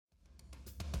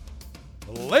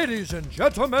Ladies and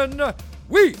gentlemen,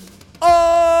 we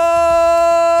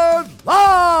are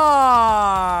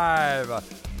live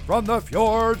from the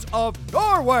fjords of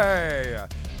Norway.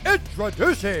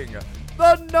 Introducing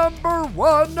the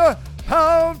 #1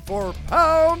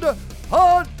 pound-for-pound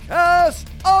podcast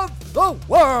of the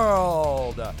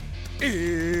world. It's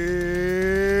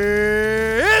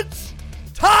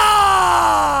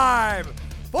time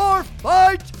for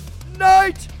Fight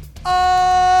Night Oslo!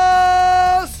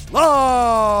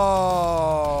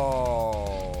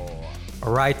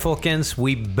 Alright, folkens,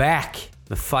 we back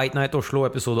med Fight Night Oslo,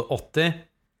 episode 80.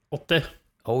 80.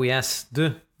 Oh yes,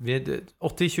 du, vi er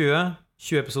 80-20,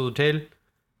 20 episoder til,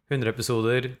 100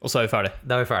 episoder. Og så er vi ferdig.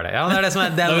 Da er vi ferdig. Ja, det er det som er,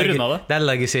 det er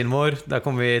legacyen vår. Da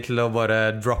kommer vi til å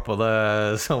bare droppe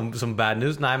det som bad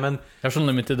news. Nei, men... Det er sånn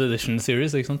limited edition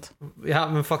series, ikke sant? Ja,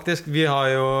 men faktisk, vi har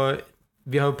jo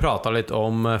pratet litt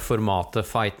om formatet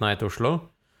Fight Night Oslo.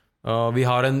 Og vi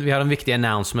har en viktig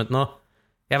announcement nå.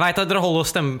 Jeg vet at dere holder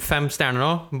oss 5 stjerner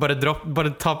nå.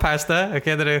 Bare ta pause det. Ok,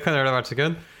 dere kan gjøre det hvert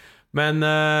sekund. Men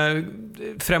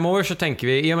fremover så tenker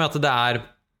vi, i og med at det er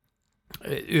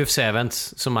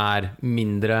UFC-events som er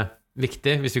mindre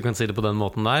viktig, hvis vi kan si det på den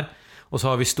måten der, og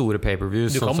så har vi store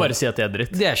pay-per-views. Du kan bare si at det er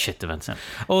dritt. Det er shit-events. Ja.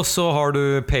 Og så har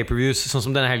du pay-per-views sånn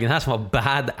som denne helgen her, som var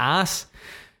badass.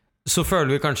 Så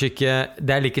føler vi kanskje ikke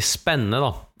det er like spennende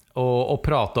da å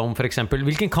prate om, for eksempel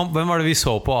hvilken kamp, hvem var det vi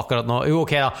så på akkurat nå? Jo,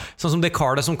 ok da, sånn som det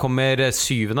cardet som kommer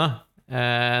 7.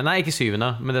 Nei, ikke 7,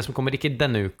 men det som kommer ikke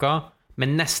denne uka,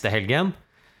 men neste helgen.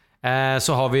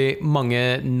 Så har vi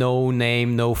mange no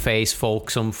name, no face folk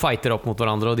som fighter opp mot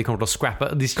hverandre, og de kommer til å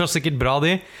scrappe. De skal sikkert bra,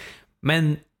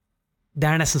 men det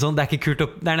er nesten sånn, det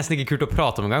er nesten ikke kult å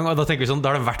prate om en gang, og da tenker vi sånn, da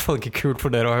er det i hvert fall ikke kult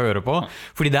for dere å høre på,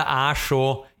 fordi det er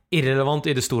så irrelevant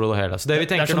i det store og det hele. Så det vi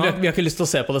tenker det er sånn, nå... Vi har ikke lyst til å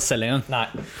se på det selv engang.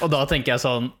 Nei. Og da tenker jeg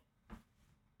sånn,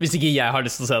 hvis ikke jeg har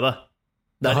lyst til å se det,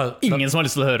 det er ingen som har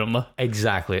lyst til å høre om det.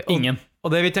 Exactly. Ingen.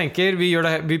 Og det vi tenker, vi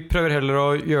prøver heller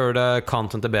å gjøre det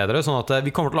contentet bedre, sånn at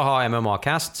vi kommer til å ha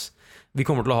MMA-casts. Vi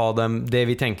kommer til å ha dem, det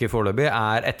vi tenker foreløpig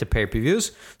er etter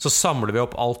pay-per-views, så samler vi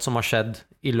opp alt som har skjedd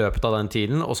i løpet av den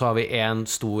tiden, og så har vi en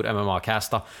stor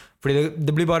MMA-cast da. Fordi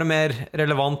det blir bare mer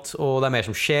relevant, og det er mer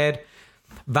som skjer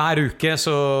hver uke.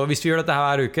 Så hvis vi gjør dette her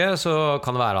hver uke, så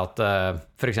kan det være at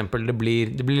for eksempel det blir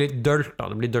litt dølt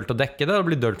da. Det blir dølt å dekke det, det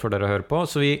blir dølt for dere å høre på,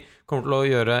 så vi kommer til å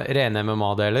gjøre rene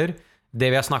MMA-deler. Det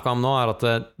vi har snakket om nå er at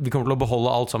vi kommer til å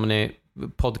beholde alt sammen i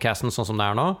podcasten sånn som det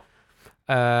er nå.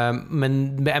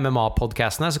 Men med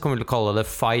MMA-podcastene så kommer vi til å kalle det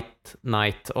Fight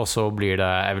Night, og så blir det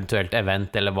eventuelt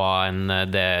event, eller hva enn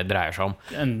det dreier seg om.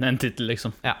 En titel,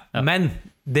 liksom. Ja. Men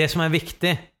det som er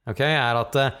viktig, okay, er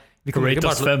at vi kommer rate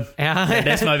oss 5. Ja. Det er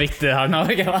det som er viktig her nå.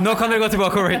 Okay? Nå kan dere gå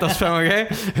tilbake og rate oss 5, ok?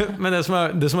 Men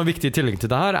det som er viktig i tillegg til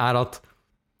det her er at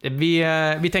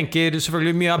vi tenker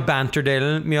selvfølgelig mye av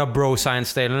banter-delen, mye av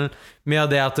bro-science-delen, mye av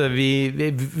det at vi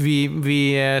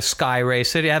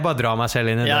sky-racer. Jeg bare drar meg selv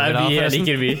inn i det. Ja, jeg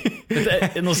liker vi.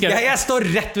 Nå skal jeg står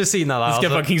rett ved siden av deg. Nå skal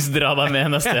jeg faktisk dra deg med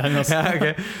neste gang. Altså. Ja,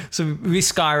 okay. Så vi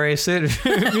sky-racer.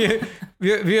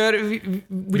 vi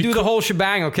do the whole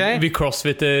shebang, ok? Vi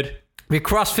crossfitter. Vi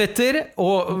crossfitter,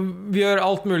 og vi gjør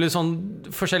alt mulig sånn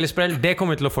forskjellig sprell. Det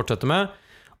kommer vi til å fortsette med.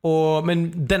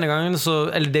 Men denne gangen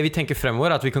eller det vi tenker fremover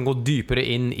er at vi kan gå dypere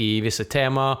inn i visse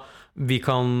tema. Vi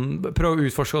kan prøve å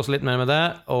utforske oss litt mer med det,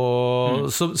 og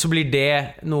så blir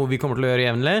det noe vi kommer til å gjøre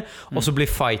jevnlig. Og så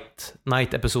blir Fight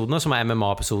Night-episodene, som er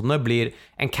MMA-episodene, blir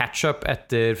en catch-up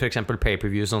etter for eksempel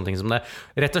pay-per-view og sånne ting som det.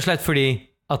 Rett og slett fordi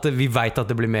at vi vet at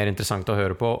det blir mer interessant å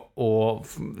høre på, og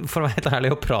for å være helt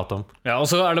ærlig å prate om. Ja, og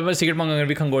så er det sikkert mange ganger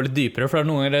vi kan gå litt dypere, for det er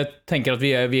noen ganger jeg tenker at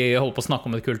vi holder på å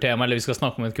snakke om et kult tema, eller vi skal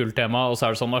snakke om et kult tema, og så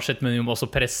er det sånn, shit, men vi må også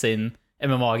presse inn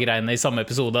MMA-greiene i samme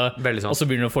episode, og så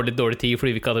begynner det å få litt dårlig tid,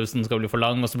 fordi vi ikke hadde den skal bli for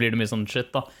lang, og så blir det mye sånn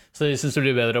shit da. Så jeg synes det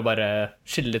blir bedre å bare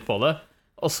skille litt på det,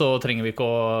 og så trenger vi ikke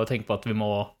å tenke på at vi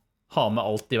må ha med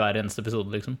alt i hver eneste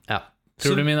episode, liksom. Ja.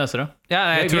 Tror du mye nøsere?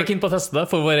 Ja, vi er keen på å teste det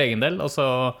for vår egen del, og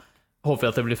så håper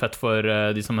jeg at det blir fett for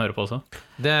de som hører på også.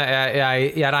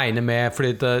 Jeg regner med,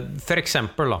 fordi for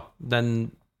eksempel da,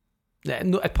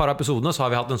 et par episodene så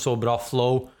har vi hatt en så bra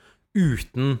flow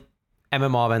uten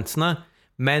MMA-eventsene,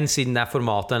 men siden det er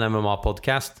formatet en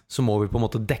MMA-podcast, så må vi på en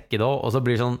måte dekke det også, og så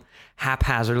blir det sånn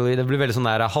haphazardly, det blir veldig sånn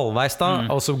der halvveis da,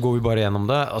 og så går vi bare gjennom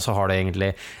det, og så har det egentlig,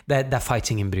 det er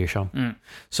fights ingen bryr seg om.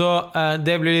 Så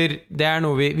det er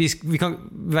noe vi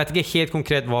vet ikke helt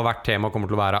konkret hva hvert tema kommer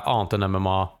til å være annet enn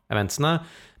MMA-eventsene,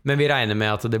 men vi regner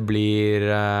med at det blir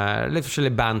litt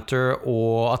forskjellig banter,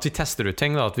 og at vi tester ut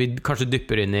ting da, at vi kanskje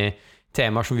dypper inn i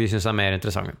temaer som vi synes er mer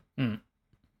interessante.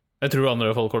 Jeg tror andre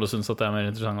folk også synes at det mer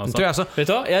interessant også. Tror jeg også. Vet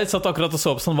du hva? Jeg satt akkurat og så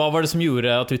på sånn, hva var det som gjorde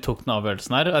at vi tok den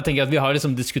avgjørelsen her? Jeg tenker at vi har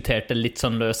liksom diskutert det litt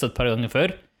sånn løst et par ganger før.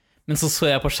 Men så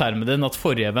jeg på skjermen din at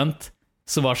forrige event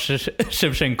så var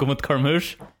Shevchenko mot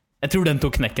Carmouche. Jeg tror den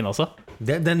tok knekken også.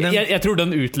 Jeg tror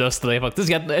den utløste det faktisk.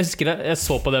 Jeg husker jeg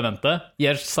så på det eventet.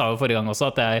 Jeg sa jo forrige gang også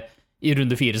at i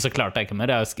runde 4 så klarte jeg ikke mer.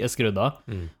 Jeg skrudde av.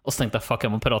 Og så tenkte jeg, fuck,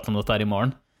 jeg må prate om dette her i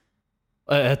morgen.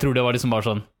 Jeg tror det var liksom bare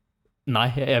sånn, nei,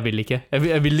 jeg vil ikke.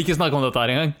 Jeg vil ikke snakke om dette her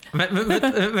engang.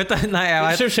 Vet du, nei, jeg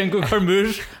vet. Shevchenko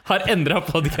Carmouche har endret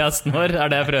podcasten vår,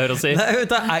 det jeg prøver å si. Nei, vet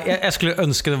du, jeg skulle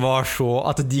ønske det var så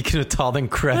at de kunne ta den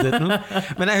crediten.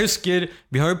 Men jeg husker,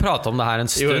 vi har jo pratet om det her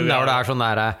en stund, der det sånn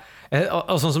der...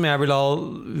 Og sånn som vi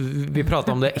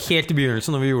pratet om det helt i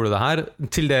begynnelsen når vi gjorde det her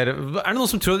til dere, det noen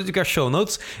som tror at du ikke har show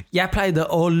notes? Jeg pleide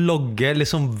å logge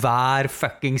liksom hver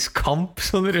fuckings kamp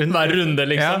sånn rundt. Hver runde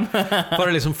liksom for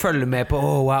å liksom følge med på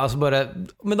wow, altså bare,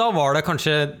 men da var det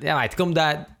kanskje, jeg vet ikke om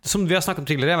det som vi har snakket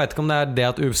om tidligere, jeg vet ikke om det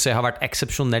det at UFC har vært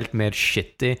eksepsjonelt mer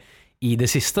shitty i det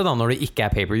siste da, når det ikke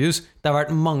pay-per-views. Det har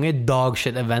vært mange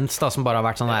dagshit events da, som bare har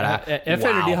vært sånn her jeg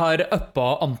føler de har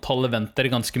uppa antall eventer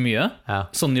ganske mye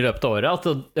sånn i løpet av året,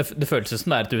 at det føles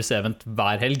som det et UFC-event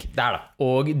hver helg. Det det.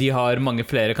 Og de har mange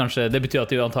flere, kanskje, det betyr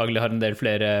at de antagelig har en del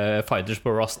flere fighters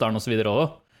på rosteren og så videre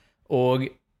også. Og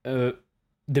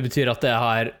det betyr at det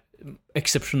har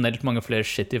eksepsjonelt mange flere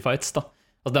shitty fights da.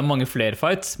 Altså det mange flere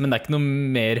fights, men det ikke noe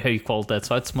mer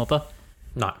høykvalitetsfights på en måte.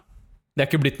 Nei. Det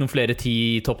ikke blitt noen flere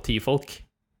topp 10 folk.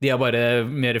 De er bare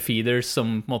mer feeders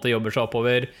som på en måte jobber seg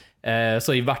oppover.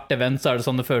 Så i hvert event så det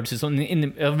sånn det føles som,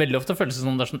 veldig ofte føles det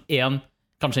som det sånn en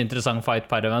kanskje interessant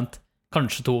fight per event.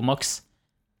 Kanskje 2 max.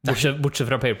 Bortsett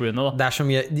fra pay-per-viewene da. Det så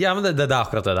mye, ja, men det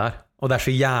akkurat det der. Og det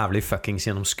så jævlig fuckings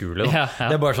gjennomskuelig da.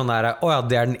 Det bare sånn der,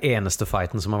 det den eneste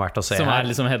fighten som har vært å se som her.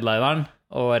 Som liksom headlineren,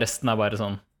 og resten bare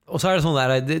sånn. Og så det sånn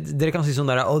der, dere kan si sånn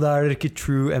der, da dere ikke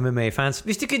true MMA-fans.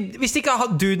 Hvis de ikke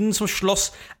har duden som slåss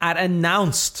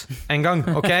announced en gang,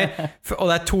 ok? Og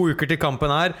det 2 uker til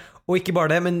kampen her, og ikke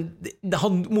bare det, men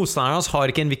motstanderen hans har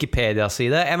ikke en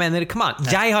Wikipedia-side. Jeg mener, come on,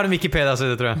 jeg har en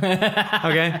Wikipedia-side, tror jeg.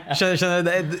 Ok?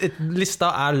 Skjønner, lista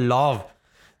lav.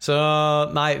 Så,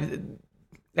 nei,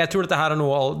 jeg tror dette her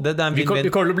noe... Det en vi kommer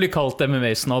til å bli kalt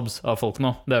MMA-snobs av folk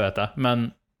nå, det vet jeg,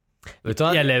 men...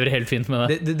 Jeg lever helt fint med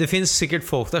det. Det finnes sikkert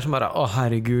folk der som bare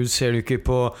herregud, ser du ikke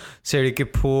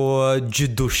på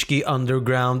Judoshki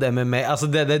Underground MMA. Altså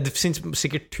det finnes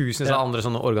sikkert tusenvis av andre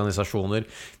sånne organisasjoner.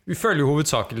 Vi følger jo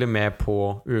hovedsakelig med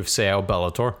på UFC og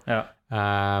Bellator.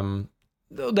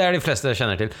 Og det de fleste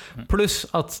kjenner til. Pluss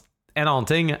at en annen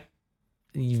ting,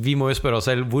 vi må jo spørre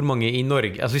oss selv hvor mange i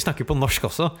Norge, altså vi snakker på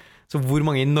norsk også, så hvor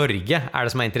mange i Norge det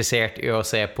som interessert i å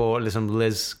se på liksom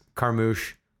Liz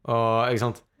Carmouche og,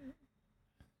 ikke sant?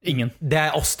 Ingen.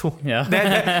 Det oss to. Det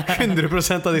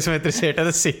 100% av de som interessert det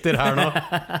sitter her nå.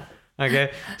 Okay?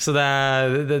 Så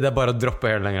det bare å droppe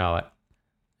hele lenger av det.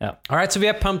 Alright, så vi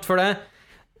pumped for det.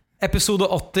 Episode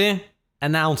 80,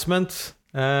 announcement.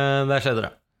 Der skjedde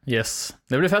det. Yes,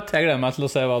 det blir fett. Jeg gleder meg til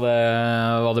å se hva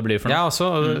det blir for noe. Ja,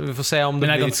 også, vi får se om det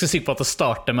men jeg ganske sikker på at det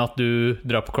starter med at du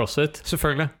drar på CrossFit.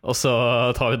 Selvfølgelig. Og så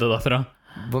tar vi det derfra.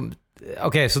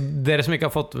 Ok, så dere som ikke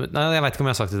har fått... Nei, jeg vet ikke om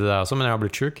jeg har sagt det til deg også, men jeg har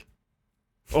blitt syk.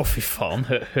 Fy faen,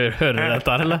 hører du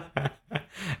dette her, eller?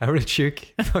 Jeg har blitt syk,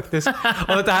 faktisk.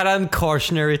 Og dette her en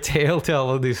cautionary tale til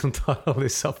alle de som tar alle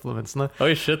de supplementsene.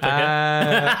 Oi, shit, ok.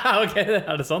 Ok,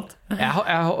 det sant? Jeg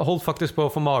holdt faktisk på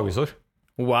å få magesår.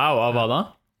 Wow, av hva da?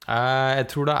 Jeg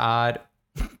tror det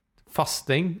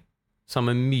fasting,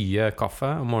 sammen med mye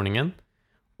kaffe om morgenen.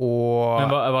 Og men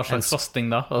hva slags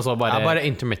fasting da? Altså bare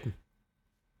intermittent.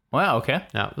 Ok.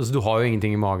 Ja, altså du har jo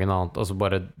ingenting i magen annet, og så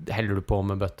bare heller du på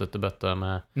med bøtte til bøtte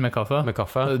med kaffe?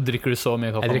 Drikker du så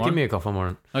mye kaffe om morgenen? Jeg drikker mye kaffe om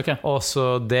morgenen. Okay. Og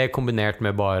så det kombinert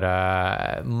med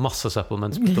bare masse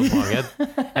supplements på magen.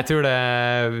 Jeg tror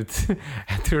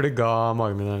det ga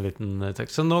magen min en liten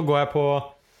tekst. Så nå går jeg på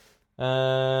nå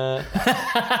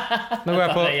går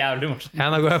jeg på det jævlig morsomt.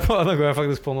 Ja, nå går jeg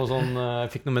faktisk på noe sånn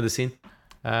jeg fikk noe medisin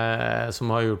som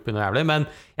har hjulpet noe jævlig. Men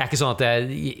jeg ikke sånn at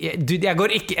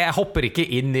jeg hopper ikke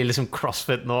inn i liksom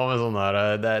CrossFit nå med sånn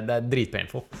der, det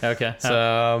dritpainful. Okay, så,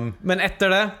 men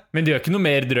etter det. Men du gjør ikke noe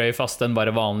mer drøy fast enn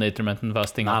bare vanlig intermittent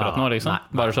fasting akkurat nå, liksom?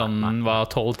 Bare sånn,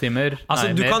 12 timer?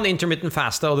 Altså, du kan intermittent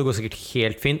faste, og det går sikkert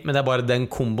helt fint, men det bare den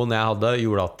komboen jeg hadde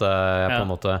gjorde at jeg på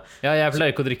en måte... Ja, jeg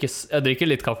pleier ikke å drikke, jeg drikker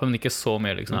litt kaffe, men ikke så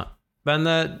mye, liksom. Men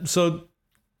så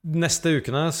neste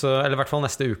ukene, eller i hvert fall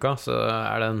neste uka, så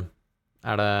er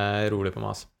det rolig på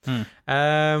meg,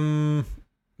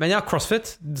 men ja,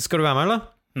 CrossFit, skal du være med, eller?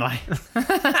 Nei.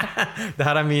 Det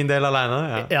her min del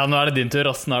alene. Ja, nå det din tur,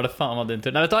 nå det faen meg din tur.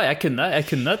 Nei, vet du hva, jeg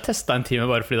kunne testet en time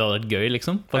bare fordi det hadde vært gøy,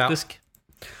 liksom, faktisk.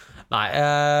 Nei,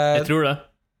 Jeg tror det.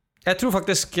 jeg tror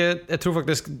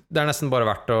faktisk det nesten bare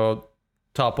verdt å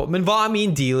ta på. Men hva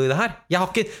min deal i det her? Jeg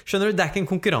har ikke, skjønner du, det ikke en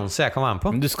konkurranse jeg kan være med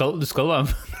på. Men du skal være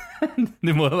med.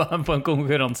 Du må jo være med på en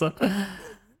konkurranse.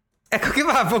 Jeg kan ikke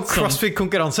være med på en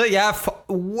CrossFit-konkurranse. Jeg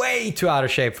way too out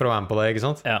of shape for å være med på det, ikke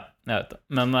sant? Ja, jeg vet det.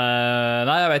 Men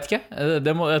nei, jeg vet ikke.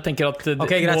 Jeg tenker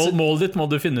at målet ditt må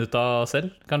du finne ut av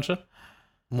selv, kanskje.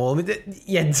 Målet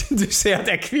mitt du ser at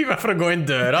jeg kvier meg for å gå inn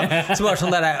døra. Så bare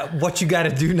sånn der, what you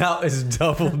gotta do now is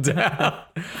double down.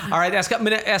 Alright,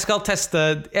 jeg skal teste.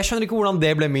 Jeg skjønner ikke hvordan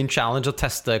det ble min challenge å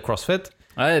teste CrossFit.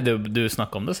 Nei, du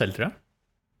snakket om det selv, tror jeg.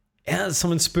 Ja,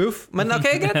 som en spoof. Men ok,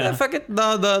 greit, fuck it.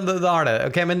 Da er det.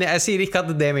 Ok, men jeg sier ikke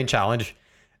at det er min challenge.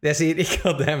 Jeg sier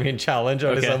ikke at det er min challenge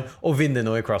liksom, å vinne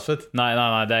noe i CrossFit. Nei,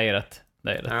 det er greit.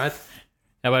 Alright.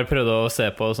 Jeg bare prøvde å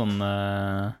se på sånn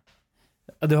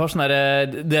du har sånn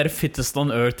det der Fittest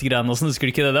on Earth-greiene og sånn, husker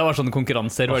du ikke det? Det var sånne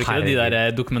konkurranser, var det ikke det? De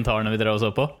der dokumentarene vi drev og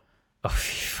så på.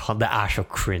 Fy faen, det er så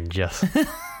cringe, ass.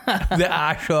 Det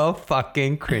er så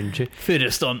fucking cringe.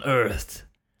 Fittest on Earth.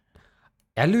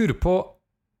 Jeg lurer på,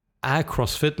 er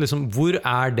CrossFit liksom, hvor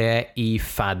er det i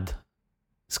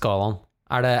fad-skalaen?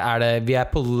 Er det, vi er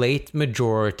på late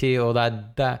majority, og det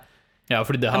er ja,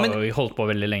 fordi det har jo holdt på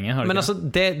veldig lenge. Men altså,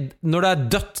 når det er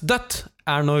dødt,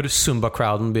 er når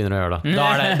Zumba-crowden begynner å gjøre det. Da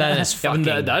er det ja, men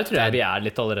der tror jeg vi er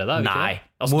litt allerede. Nei,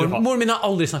 altså, mor min har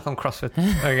aldri snakket om CrossFit.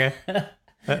 Okay.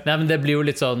 Nei, men det blir jo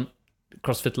litt sånn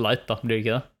CrossFit Light, da, blir det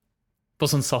ikke det? På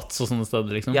sånn sats og sånne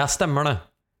steder, liksom. Ja, stemmer det.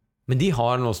 Men de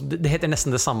har noe det heter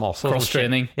nesten det samme også.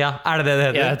 Cross-training. Ja, er det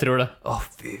heter? Ja, jeg tror det.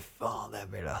 Fy faen, det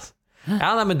blir det, altså.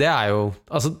 Ja, nei, men det er jo,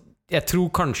 altså, jeg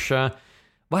tror kanskje,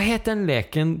 hva het den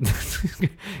leken?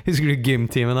 Husker du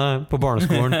gymtimene på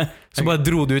barneskolen? Så bare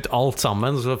dro du ut alt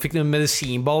sammen, så fikk du en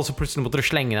medisinball, så plutselig måtte du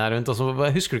slenge deg rundt, og så,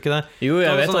 husker du ikke det? Jo,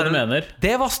 jeg vet hva du mener.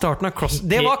 Det var starten av CrossFit.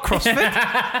 Det var CrossFit!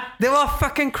 Det var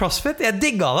fucking CrossFit! Jeg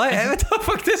digga det! Jeg vet det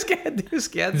faktisk, jeg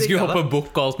husker jeg digga det. Du skulle hoppe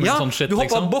bukk og alt med sånn shit, liksom. Ja,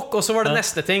 du hoppet bukk, og så var det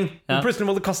neste ting.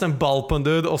 Plutselig måtte du kaste en ball på en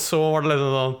dude, og så var det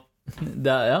liksom sånn.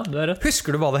 Ja, du er rett.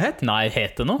 Husker du hva det het? Nei,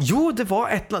 het det noe? Jo, det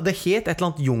var det het et eller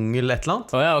annet jungel et eller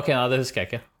annet. Ja, ok, nei, det husker jeg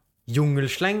ikke.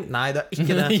 Jungelsleng? Nei, det er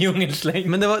ikke det. Jungelsleng.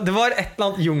 Men det var et eller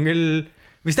annet jungel.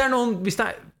 Hvis det er noen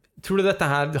tror du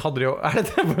dette her hadde det jo, er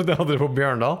det hadde det på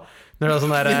Bjørndal? Når det,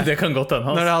 sånn der, det kan godt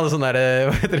hende. Når det hadde sånn der,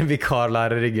 hva heter det,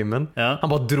 vikarlærer i gymmen.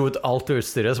 Han bare dro ut alt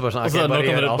utstyret, så bare sånn, okay,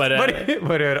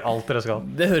 bare gjør alt dere skal.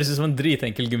 Det høres ut som en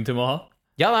dritenkel gymtime å ha.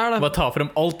 Ja, det er det. Bare ta frem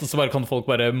alt, og så bare kan folk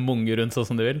bare munge rundt sånn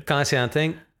som de vil. Kan jeg si en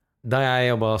ting? Da jeg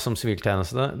jobbet som på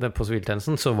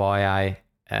siviltjenesten, så var jeg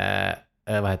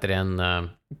hva heter det,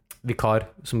 en vikar,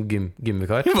 som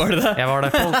gymvikar. Var det det? Jeg var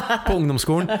der på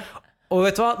ungdomsskolen. Og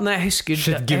vet du hva, når jeg husker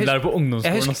gymlærer på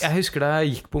ungdomsskolen. Jeg husker da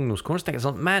jeg gikk på ungdomsskolen, så tenkte jeg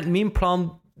sånn, men min plan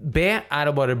B er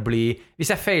å bare bli,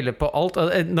 hvis jeg feiler på alt,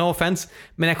 no offense,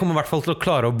 men jeg kommer i hvert fall til å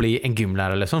klare å bli en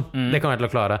gymlærer, liksom. Det kommer jeg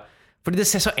til å klare. Fordi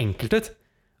det ser så enkelt ut.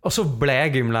 Og så ble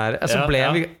jeg gymlærer.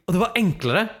 Og det var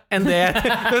enklere enn det.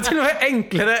 Det var til og med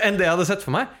enklere enn det jeg hadde sett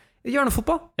for meg.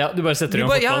 Hjørnefotball. Ja, du bare setter i gang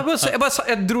fotball.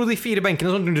 Jeg dro de 4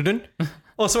 benkene sånn,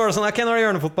 og så var det sånn, ok, nå er det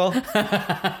hjørnefotball.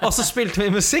 Og så spilte vi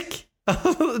musikk.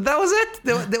 That was it.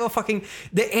 Det var fucking,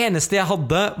 det eneste jeg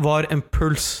hadde var en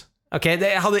puls. Ok,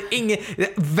 jeg hadde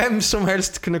hvem som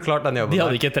helst kunne klart den jobben. De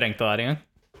hadde ikke trengt det der engang.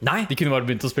 Nei. De kunne bare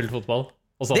begynt å spille fotball.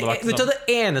 Det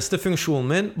eneste funksjonen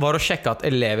min var å sjekke at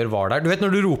elever var der. Du vet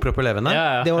når du roper opp elevene?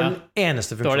 Det var den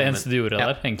eneste funksjonen min. Det var det eneste du gjorde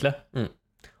der, egentlig.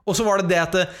 Og så var det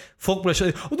at folk ble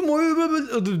så du må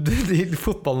jo de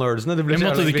fotballnerdsene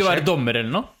måtte du ikke være dommer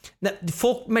eller noe? Nei,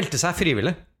 folk meldte seg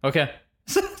frivillig. Ok,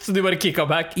 så du bare kicka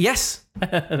back? Yes.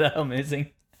 Det er amazing.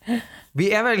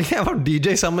 Jeg var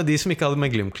DJ sammen med de som ikke hadde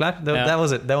med gymklær. Det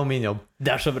var min jobb.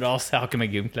 Det er så bra, ass. Jeg har ikke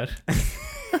med gymklær.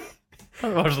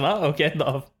 Det var sånn, ok,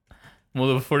 da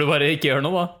får du bare ikke gjøre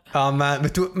noe, da. Ja,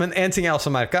 men en ting jeg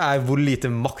også merket er hvor lite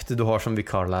makt du har som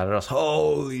vikarlærer. Altså,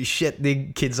 holy shit, de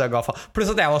kidsa ga faen. Pluss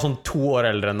at jeg var sånn 2 år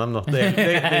eldre enn dem da.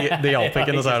 Det hjalp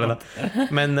ikke noe særlig.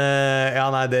 Men ja,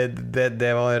 nei,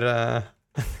 det var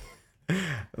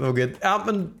det var good. Ja,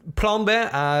 men plan B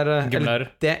er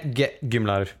gymlærer.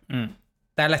 Gymlærer.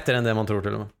 Det er lettere enn det man tror,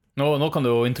 til og med. Nå kan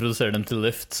du jo introdusere dem til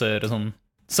Lyft, så gjør det sånn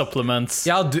supplements.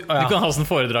 Du kan ha sånn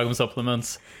foredrag om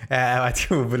supplements. Jeg vet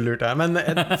ikke hvor lurt det er. Men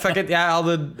fuck it,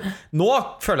 nå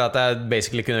føler jeg at jeg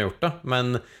basically kunne gjort det.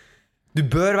 Men du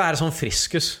bør være sånn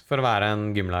friskus for å være en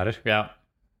gymlærer.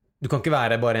 Du kan ikke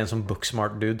være bare en sånn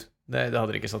booksmart dude. Det hadde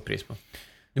dere ikke satt pris på.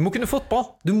 Du må kunne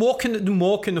fotball. Du må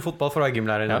kunne fotball for å være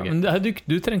gymlærer i Norge. Men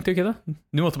du trengte jo ikke det.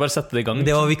 Du måtte bare sette det i gang.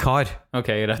 Det var vikar.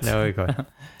 Ok, greit. Det var vikar.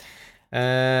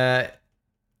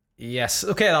 Yes,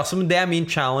 ok da, så det er min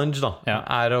challenge da.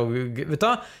 Er å, vet du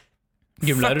hva?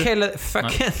 Gymlærer.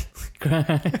 Fuck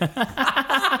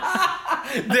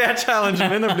Det challengen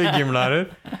min, å bli gymlærer.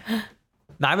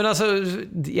 Nei, men altså,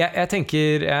 jeg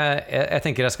tenker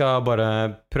jeg skal bare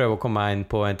prøve å komme meg inn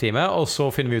på en time, og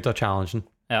så finner vi ut av challengen.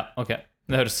 Ja, ok.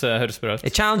 Det høres bra ut.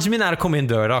 Challengen min å komme inn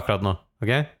døra akkurat nå,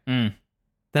 ok?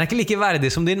 Den ikke like verdig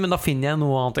som din, men da finner jeg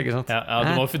noe annet, ikke sant? Ja,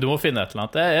 du må finne et eller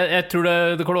annet. Jeg tror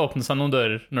det kommer til å åpne seg noen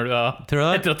dører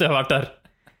etter at jeg har vært der.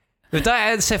 Vet du,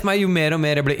 jeg ser for meg jo mer og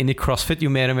mer jeg blir inn i CrossFit, jo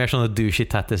mer og mer sånne douchey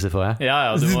tattiser får jeg.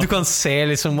 Ja, du kan se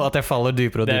liksom at jeg faller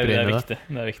dypere og dypere inn i det.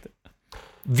 Det er viktig.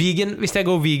 Vegan, hvis jeg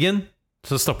går vegan,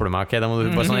 så stopper du meg, ok? Da må du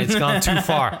bare sånn, it's gone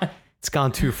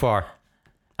too far.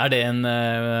 Er det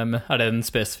en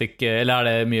spesifikk, eller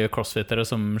er det mye crossfittere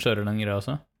som kjører den greia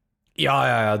også?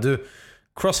 Ja, du,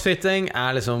 crossfitting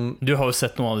er liksom... Du har jo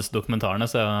sett noen av disse dokumentarene,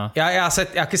 så... Ja, jeg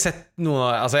har ikke sett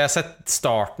noe, altså jeg har sett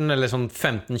starten, eller sånn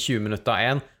 15-20 minutter av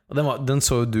en, og den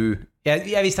så jo du...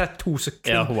 Jeg viste deg 2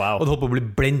 sekunder, og du holdt på å bli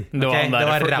blind. Det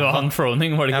var han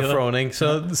Froning, var det ikke det? Froning,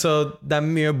 så det er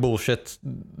mye bullshit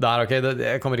der, ok?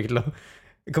 Jeg kommer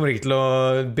ikke til å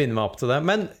binde meg opp til det.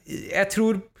 Men jeg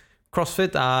tror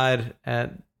CrossFit er...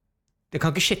 Jeg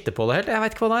kan ikke skitte på det helt, jeg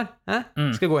vet ikke hva det er.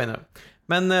 Skal jeg gå inn i det.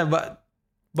 Men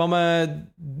hva med...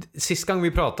 Sist gang vi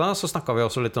pratet, så snakket vi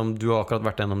også litt om... Du har akkurat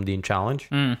vært gjennom din challenge.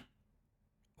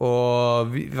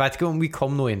 Og vi vet ikke om vi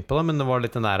kom noe inn på det, men det var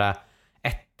litt den der...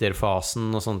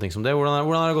 etterfasen og sånne ting som det.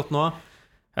 Hvordan har det gått nå?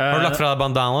 Har du lagt fra deg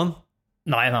bandanaen?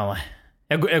 Nei.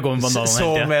 Jeg går med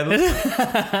bandanaen hele tiden.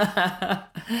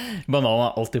 Bandanaen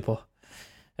er alltid på.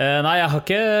 Nei, jeg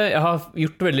har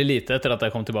gjort veldig lite etter at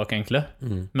jeg kom tilbake, egentlig.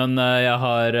 Men jeg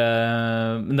har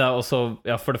det er også,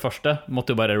 for det første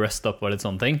måtte jo bare rest up og litt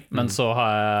sånne ting. Men så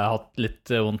har jeg hatt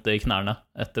litt vondt i knærne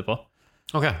etterpå.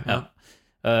 Ok, ja.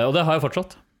 Og det har jeg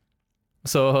fortsatt.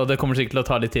 Så det kommer sikkert til å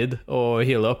ta litt tid å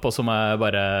heale opp, og så må jeg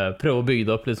bare prøve å bygge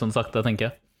det opp litt sånn sakte, tenker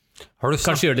jeg.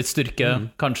 Kanskje gjøre litt styrke,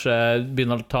 kanskje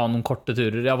begynne å ta noen korte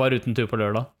turer. Jeg var uten tur på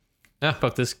lørdag,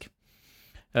 faktisk.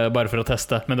 Bare for å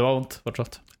teste, men det var vondt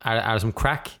fortsatt. Er det som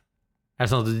crack? Er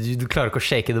det sånn at du klarer ikke å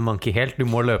shake the monkey helt? Du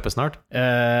må løpe snart?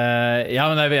 Ja,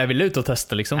 men jeg ville ut og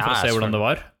teste, liksom, for å se hvordan det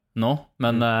var nå.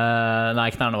 Men nei,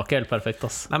 knærne var ikke helt perfekt,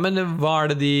 ass. Nei, men hva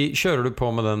er det kjører du på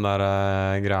med den der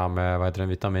greia med, hva heter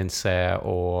det, vitamin C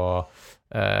og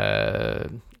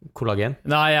kollagen?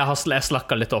 Nei, jeg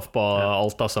slakket litt off på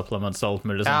alt av supplements og alt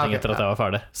mulig sånne ting etter at jeg var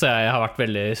ferdig. Så jeg har vært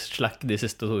veldig slack de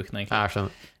siste 2 ukene, egentlig. Jeg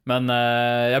skjønner. Men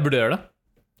jeg burde gjøre det.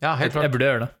 Ja, helt klart. Jeg burde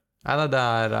gjøre det. Nei, det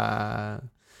er...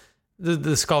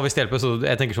 Det skal visst hjelpe, så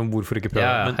jeg tenker sånn, hvorfor ikke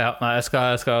prøve? Nei, jeg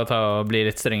skal bli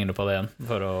litt strengere på det igjen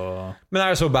for å... Men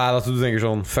er det så bad at du tenker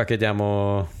sånn, fuck it, jeg må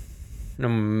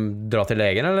dra til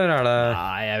legen, eller er det...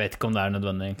 Nei, jeg vet ikke om det er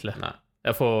nødvendig, egentlig. Nei.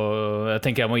 Jeg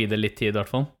tenker jeg må gi det litt tid, i hvert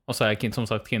fall. Og så er jeg som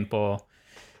sagt keen på å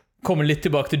komme litt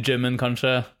tilbake til gymmen,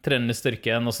 kanskje, trene litt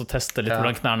styrke igjen, og så teste litt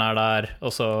hvordan knærne er der,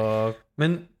 og så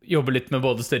jobbe litt med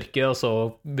både styrke, og så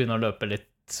begynne å løpe litt.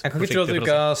 Jeg kan ikke tro at du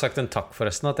ikke har sagt en takk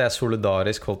forresten, at jeg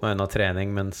solidarisk holdt meg unna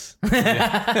trening mens... Så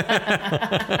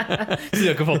du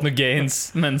har ikke fått noe gains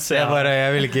mens jeg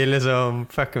vil ikke liksom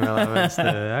fucke med deg mens du...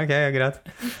 Ok, greit.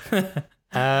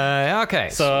 Ja, ok.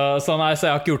 Så nei, så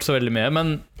jeg har ikke gjort så veldig mye, men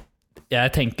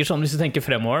jeg tenker sånn, hvis du tenker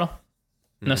fremover da,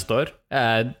 neste år,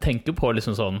 jeg tenker på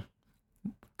liksom sånn,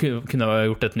 kunne jeg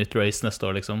gjort et nytt race neste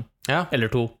år liksom,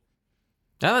 eller 2.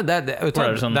 Ja, det er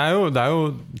jo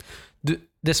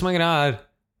det som er greia er,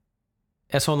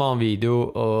 jeg så en annen video,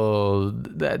 og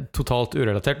det er totalt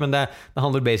urelatert, men det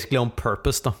handler basically om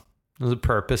purpose da.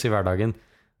 Purpose i hverdagen.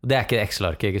 Det er ikke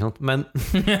Excel-arket, ikke sant? Men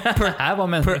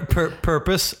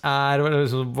purpose er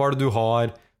hva det du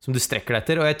har som du strekker deg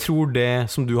etter, og jeg tror det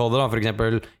som du hadde da, for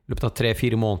eksempel i løpet av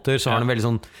 3-4 måneder, så har den veldig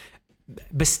sånn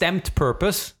bestemt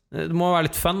purpose. Det må være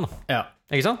litt fun da. Ja.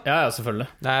 Ikke sant? Ja, selvfølgelig.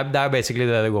 Det er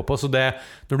basically det går på, så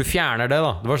når du fjerner det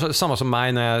da, det var samme som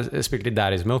meg når jeg spilte i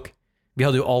Daddy's Milk. Vi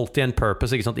hadde jo alltid en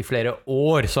purpose, ikke sant? I flere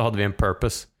år så hadde vi en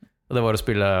purpose, og det var å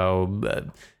spille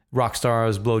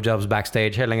rockstars, blowjobs,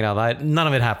 backstage, hele den greia der. None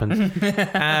of it happened.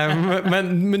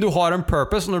 Men du har en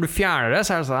purpose, og når du fjerner det,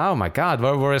 så er det sånn, oh my god,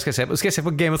 hva skal jeg se på? Skal jeg se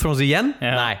på Game of Thrones igjen?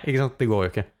 Ja. Nei, ikke sant? Det går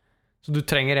jo ikke. Så du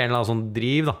trenger en eller annen sånn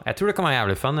driv da. Jeg tror det kan være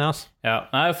jævlig fun, ja. Ja,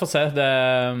 nei, vi får se.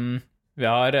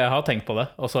 Jeg har tenkt på det,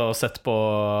 og så sett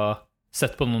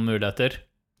på noen muligheter.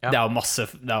 Ja. Det er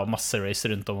jo masse race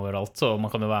rundt om overalt, så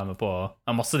man kan jo være med på... Det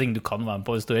er masse ting du kan være med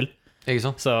på hvis du vil. Ikke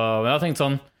sant? Så jeg har tenkt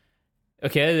sånn,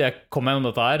 ok, jeg kommer gjennom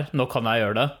dette her, nå kan jeg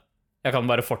gjøre det. Jeg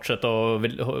kan bare fortsette å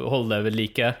holde det ved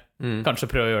like, kanskje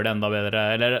prøve å gjøre det enda bedre,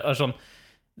 eller sånn.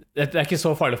 Det er ikke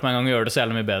så farlig for meg en gang å gjøre det så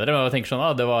jævlig mye bedre, men jeg tenker sånn,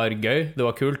 det var gøy, det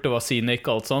var kult, det var scenic,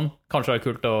 alt sånn. Kanskje det var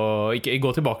kult å ikke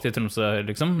gå tilbake til Tromsø,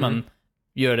 liksom, men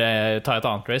ta et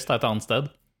annet race, ta et annet sted.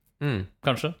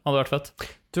 Kanskje, hadde vært fett.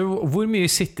 Du, hvor mye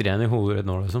sitter igjen i hodet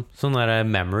nå, liksom? Sånne der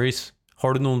memories.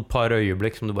 Har du noen par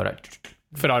øyeblikk som du bare...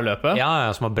 Fra løpet? Ja,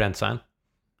 som har brent seg inn.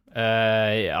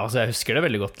 Altså, jeg husker det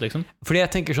veldig godt, liksom. Fordi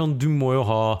jeg tenker sånn, du må jo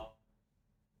ha...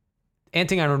 En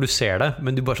ting når du ser det,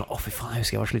 men du bare sånn, fy faen, jeg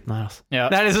husker jeg var sliten her, altså. Ja.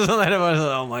 Det liksom sånn, det er bare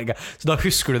sånn, oh my god. Så da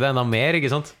husker du det enda mer,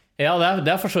 ikke sant? Ja,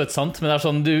 det for så vidt sant, men det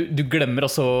sånn, du glemmer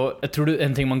også... Jeg tror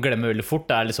en ting man glemmer veldig fort,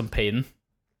 det liksom painen.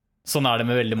 Sånn det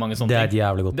med veldig mange sånne ting. Det et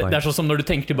jævlig godt poeng. Det sånn som når du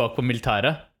tenker tilbake på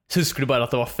militæret, så husker du bare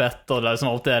at det var fett, og det liksom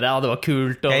alt det der, ja, det var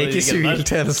kult. Og jeg er ikke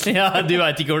siviltjeneste. Ja, du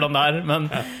vet ikke hvordan det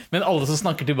men alle som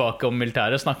snakker tilbake om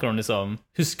militæret, snakker om liksom,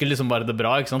 husker liksom bare det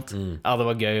bra, ikke sant? Ja, det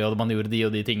var gøy, og man gjorde de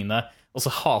og de tingene. Og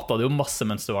så hatet du jo masse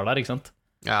mens du var der, ikke sant?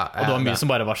 Ja, og det var mye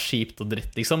som bare var kjipt og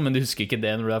dritt, liksom, men du husker ikke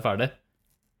det når du ferdig.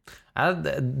 Ja,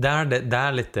 det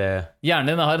litt...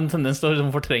 Hjernen din har en tendens til å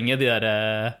liksom fortrenge de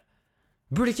der...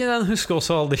 Burde ikke den huske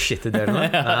også alle de shitty delene?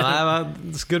 Nei,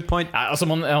 that's a good point. Nei, altså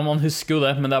man husker jo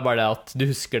det, men det bare det at du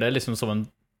husker det liksom som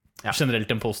generelt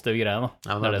en positiv greie da.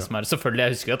 Ja, det det som selvfølgelig,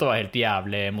 jeg husker at det var helt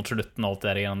jævlig mot slutten og alt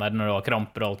det der, når det var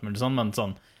kramper og alt mulig sånn, men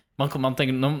sånn, man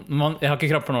tenker, jeg har ikke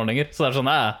kramper nå lenger, så det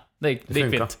sånn, det gikk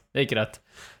fint, det gikk rett.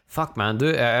 Fuck man, du,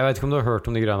 jeg vet ikke om du har hørt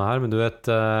om de greiene her, men du vet,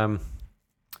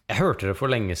 jeg hørte det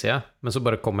for lenge siden, men så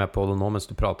bare kom jeg på det nå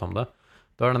mens du pratet om det.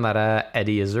 Det var den der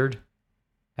Eddie Izzard.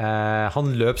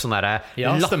 Han løp sånn der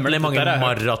latterlig mange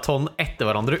maraton etter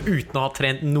hverandre uten å ha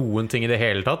trent noen ting i det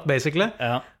hele tatt, basically.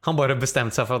 Han bare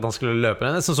bestemte seg for at han skulle løpe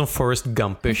den. Sånn som Forrest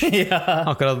Gumpish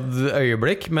akkurat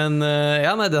øyeblikk. Men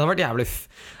ja, nei, det har vært jævlig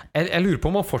jeg lurer på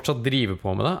om han fortsatt driver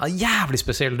på med det. Jævlig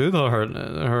spesiell dude. Har du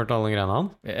hørt alle greiene han?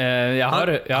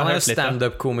 Han er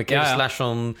stand-up-komiker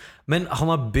 /sånn, men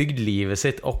han har bygd livet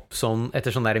sitt opp sånn,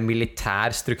 etter sånn der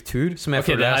militær struktur som jeg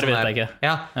føler sånn vet jeg ikke.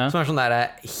 Ja, som sånn der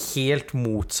helt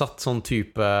motsatt sånn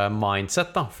type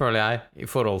mindset da, føler jeg, i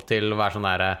forhold til å være sånn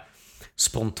der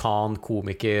spontan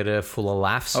komiker full of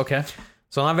laughs.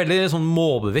 Så han er veldig sånn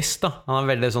målbevisst da. Han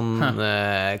er veldig sånn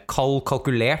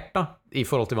kalkulert da, i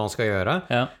forhold til hva han skal gjøre.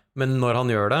 Men når han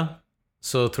gjør det,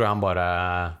 så tror jeg han bare...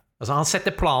 Altså, han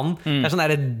setter planen. Det sånn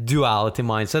der duality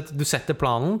mindset. Du setter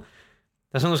planen.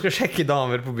 Det sånn du skal sjekke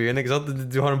damer på byen, ikke sant?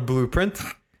 Du har en blueprint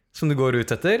som du går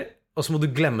ut etter, og så må du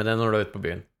glemme det når du er ute på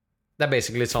byen. Det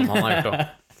basically sånn han har gjort det.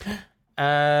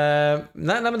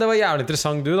 Nei, men det var jævlig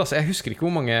interessant dude, altså. Jeg husker ikke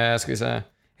hvor mange, skal vi se...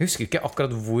 Jeg husker ikke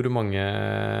akkurat hvor mange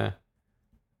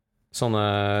sånne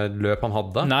løp han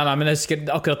hadde. Nei, men jeg husker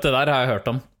akkurat det der har jeg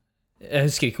hørt om. Jeg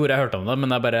husker ikke hvor jeg hørte om det, men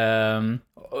det bare...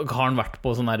 Har han vært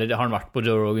på sånn her, har han vært på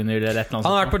Joe Rogan eller et eller annet?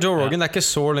 Han har vært på Joe Rogan, det er ikke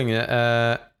så lenge.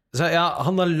 Så ja,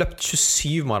 han har løpt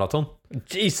 27 maraton.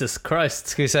 Jesus Christ.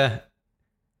 Skal vi se.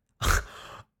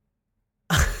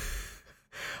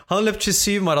 Han har løpt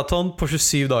 27 maraton på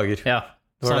 27 dager. Ja,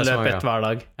 så han løp ett hver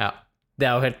dag. Ja. Det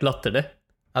er jo helt latterlig.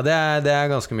 Ja, det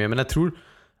er ganske mye, men jeg tror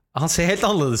han ser helt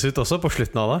annerledes ut også på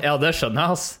slutten av det. Ja, det skjønner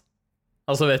jeg, ass.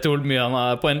 Altså, vet du hvor mye han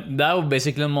er på det er jo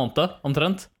basically en måned,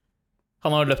 omtrent.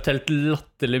 Han har løpt helt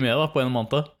latterlig mye da, på en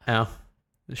måned. Ja,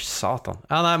 satan.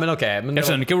 Ja, nei, men ok. Men jeg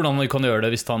skjønner ikke hvordan han kan gjøre det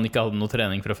hvis han ikke hadde noe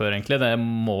trening fra før, egentlig. Det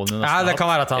må han jo nesten ha. Ja, det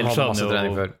kan være at han hadde masse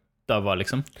trening før. Det var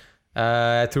liksom.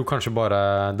 Jeg tror kanskje bare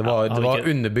det var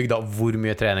underbygd av hvor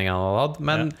mye trening han hadde hatt.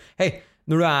 Men hei,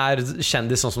 når du er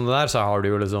kjendis sånn som det der, så har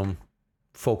du jo liksom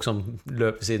folk som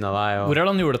løper siden av deg. Hvor er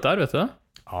det han gjorde dette her, vet du det?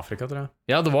 Afrika, tror jeg.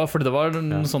 Ja, det var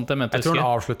noe sånt jeg mente. Jeg tror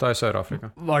han avsluttet i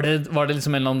Sør-Afrika. Var det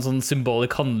liksom en eller annen sånn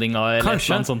symbolik handling av eller kanskje. Et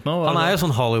eller annet sånt nå? Han er jo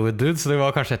sånn Hollywood-dude, så det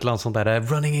var kanskje et eller annet sånt der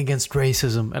Running against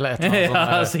racism, eller et eller annet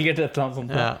sånt. Ja, sikkert et eller annet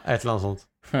sånt. Ja, et eller annet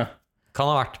sånt.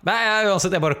 Kan ha vært. Nei,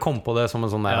 uansett, jeg bare kom på det som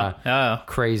en sånn der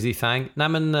crazy thing. Nei,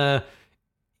 men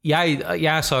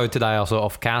jeg sa jo til deg, altså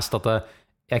off-cast, at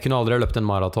jeg kunne aldri ha løpt en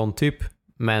maraton-typ,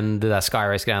 men det der Sky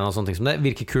Race-greiene og sånne ting som det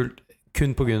virker kult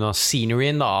kun på grunn av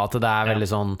sceneryen da, at det er veldig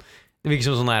sånn det virker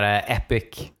som sånne der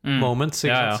epic moments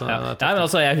ikke sant? Nei, men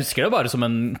altså, jeg husker det bare som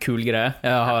en kul greie.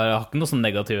 Jeg har ikke noen sånn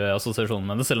negative assosiasjoner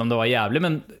med det, selv om det var jævlig,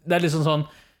 men det er liksom sånn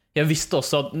jeg visste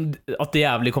også at det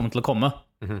jævlig kom til å komme.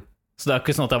 Så det er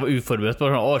ikke sånn at jeg var uforberedt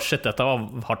på sånn, shit, dette var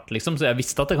hardt liksom, så jeg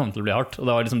visste at det kom til å bli hardt, og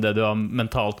det var liksom det du har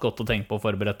mentalt gått og tenkt på og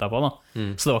forberedt deg på da.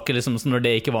 Så det var ikke liksom, så når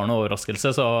det ikke var noe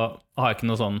overraskelse, så har jeg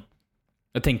ikke noe sånn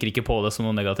jeg tenker ikke på det som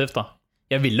noe negativt da.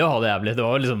 Jeg ville jo ha det jævlig.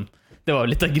 Det var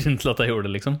litt av grunnen til at jeg gjorde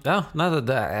det, liksom. Ja, nei,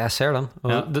 jeg ser den.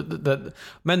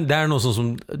 Men det er noe sånn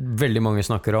som veldig mange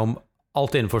snakker om,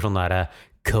 alt innenfor sånne der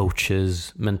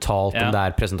coaches, mentalt, om det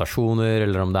er presentasjoner,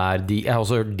 eller om det er jeg har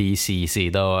også hørt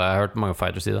DC-side, og jeg har hørt mange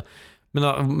fighters si det.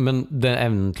 Men den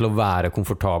evnen til å være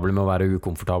komfortabel med å være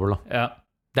ukomfortabel, da.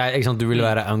 Det er, ikke sant, du vil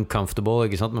være uncomfortable,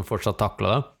 ikke sant, men fortsatt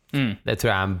takle det. Det tror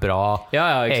jeg er en bra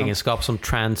egenskap som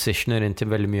transitioner inn til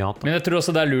veldig mye annet. Men jeg tror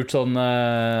også det er lurt sånn,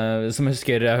 som jeg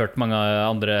husker jeg har hørt mange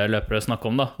andre løpere snakke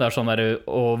om da. Det er sånn der,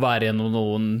 å være gjennom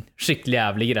noen skikkelig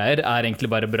jævlige greier er egentlig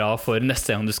bare bra for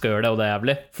neste gang du skal gjøre det, og det er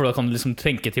jævlig. For da kan du liksom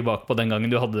tenke tilbake på den gangen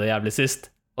du hadde det jævlig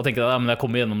sist, og tenke at men jeg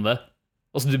kommer gjennom det.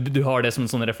 Og så du har det som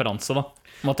en sånn referanse da.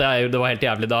 Om at det var helt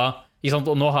jævlig da, ikke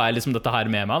sant? Og nå har jeg liksom dette her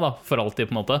med meg da, for alltid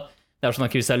på en måte. Det er sånn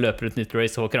at hvis jeg løper ut nytt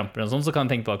race og kramper og sånn, så kan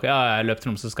jeg tenke tilbake, jeg løp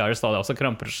Tromsø Skyers, da hadde jeg også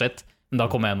kramper og shit, men da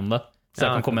kommer jeg gjennom det. Så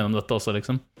jeg kan komme gjennom dette også,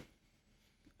 liksom.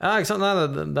 Ja, ikke sant?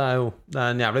 Nei, det er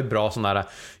en jævlig bra sånn der,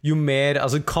 jo mer,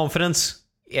 altså conference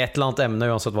i et eller annet emne,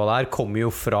 uansett hva det er, kommer jo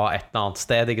fra et eller annet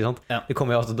sted, ikke sant? Ja. Det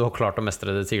kommer jo at du har klart å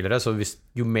mestre det tidligere, så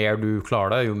jo mer du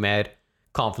klarer det, jo mer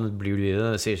confident blir du i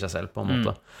det, det sier seg selv på en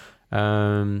måte.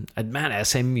 Men jeg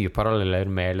ser mye paralleller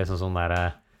med liksom sånn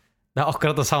der. Det er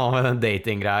akkurat det samme med den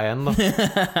dating-greia igjen da.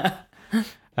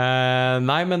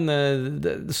 Nei, men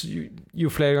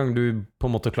jo flere ganger du på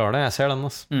en måte klarer det, jeg ser den,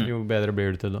 jo bedre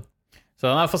blir du til det.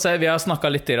 Så jeg får se, vi har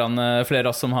snakket litt flere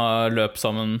av oss som har løp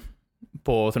sammen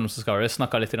på Tromsø Skyers,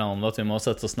 snakket litt om det, at vi må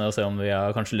sette oss ned og se om vi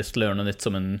har kanskje lyst til å gjøre noe nytt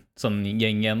som en sånn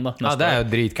gjeng igjen da. Ja, det er jo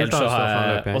dritkult.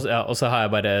 Og så har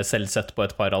jeg bare selv sett på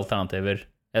et par alternativer.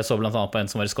 Jeg så blant annet på en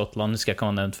som var i Skottland, husker jeg ikke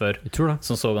hva han nevnt før,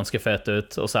 som så ganske fet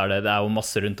ut, og så det er jo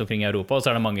masse rundt omkring i Europa, og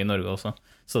så er det mange i Norge også,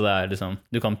 så det er liksom,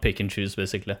 du kan pick and choose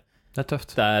basically. Det er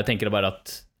tøft. Jeg tenker bare at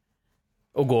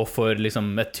å gå for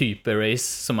liksom et type race,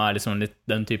 som er liksom litt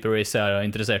den type race jeg er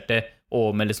interessert i,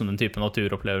 og med liksom den type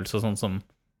naturopplevelse og sånn som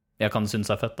jeg kan synes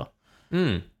er fett da.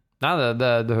 Nei,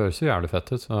 det høres jo jævlig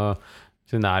fett ut, så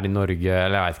siden det er i Norge,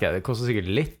 eller jeg vet ikke, det koster sikkert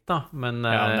litt da, men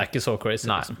ja, men det er ikke så crazy.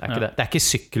 Nei, liksom. Det er ikke det. Det er ikke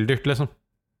sykkeldyrt liksom.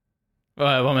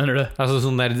 Hva mener du? Altså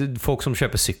sånn der folk som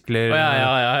kjøper sykler.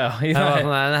 Ja. Det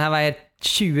her veier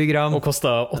 20 gram og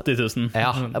kostet 80 000.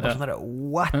 Ja, det er bare sånn der,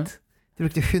 what? Du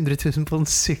brukte 100 000 på en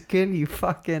sykkel, you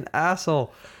fucking asshole.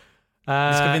 Du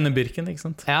skal vinne Birken, ikke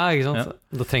sant? Ja, ikke sant?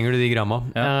 Da trenger du de gramma.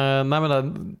 Nei, men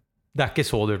det er ikke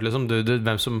så dyrt liksom.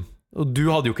 Hvem som, og du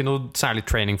hadde jo ikke noe særlig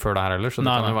training før det her heller, så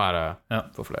det kan jo være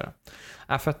for flere.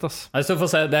 Det er fett, ass. Så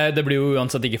får se, det blir jo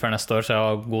uansett ikke før neste år, så jeg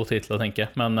har god tid til å tenke,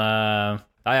 men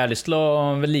jeg har lyst til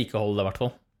å vedlikeholde det i hvert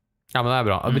fall. Ja, men det er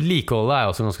bra. Vedlikeholde er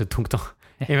også ganske tungt da.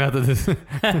 Jeg vet det.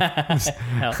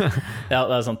 Ja,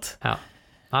 det er sant. Ja.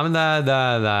 Nei, men det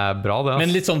er bra det. Men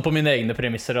litt sånn på mine egne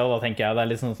premisser da tenker jeg. Det er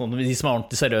litt sånn, de som er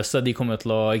ordentlig seriøse, de kommer til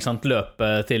å ikke sant,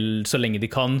 løpe til så lenge de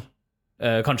kan.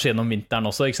 Kanskje gjennom vinteren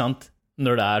også, ikke sant?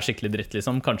 Når det er skikkelig dritt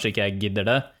liksom. Kanskje ikke jeg gidder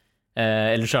det.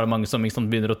 Ellers er det mange som ikke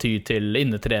sant, begynner å ty til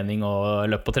innetrening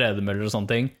og løp på tredemøller og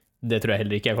sånne ting. Det tror jeg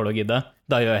heller ikke jeg kommer til å gidde.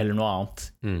 Da gjør jeg heller noe annet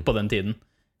på den tiden.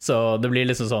 Så det blir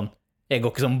liksom sånn, jeg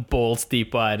går ikke sånn balls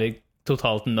deep og er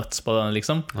totalt nuts på den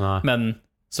liksom. Nei. Men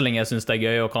så lenge jeg synes det er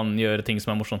gøy og kan gjøre ting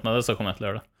som er morsomt med det, så kommer jeg til å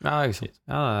gjøre det. Ja, ikke sant.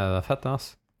 Ja, det er fett,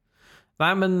 ass.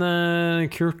 Nei, men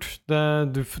kult.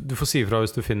 Du får si ifra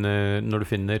hvis du finner, når du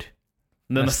finner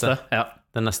det neste. Ja.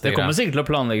 Det kommer sikkert til å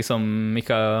planlegge som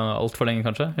ikke er alt for lenge,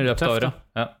 kanskje, i løpet av året.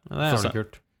 Ja, det er jævlig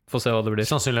kult. Få se hva det blir.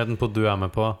 Sannsynligheten på at du er med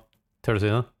på, tør du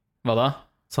si det? Hva da?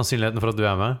 Sannsynligheten for at du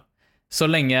er med? Så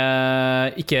lenge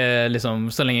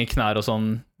så lenge knær og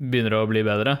sånn begynner å bli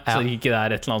bedre, så ikke det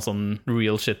er et eller annet sånn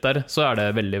real shit der, så er det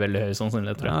veldig, veldig høy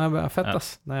sannsynlighet, tror jeg. Ja, det er fett, ass.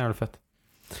 Det er jævlig fett.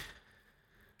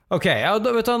 Ok,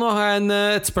 da vet du, nå har jeg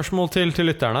et spørsmål til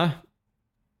lytterne.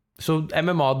 Så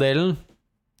MMA-delen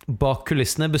bak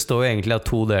kulissene består jo egentlig av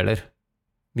 2 deler.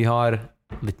 Vi har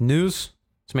litt news,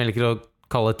 som jeg liker å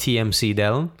kalle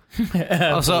TMC-delen.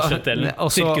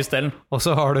 Sirkusdelen. Og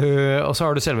så har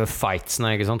du selve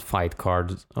fightsene, ikke sant? Fight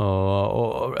card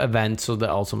og events og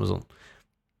det alt som er sånn.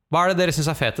 Hva er det dere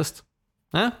synes er fetest?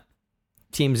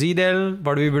 TMZ-delen, hva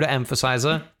er det vi burde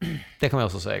emphasize? Det kan vi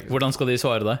også se. Hvordan skal de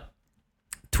svare deg?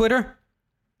 Twitter.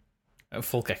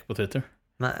 Folk er ikke på Twitter.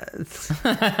 Nei.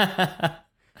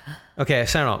 Ok,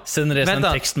 se nå. Send dere en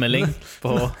tekstmelding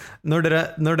på når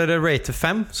dere rater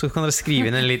 5, så kan dere skrive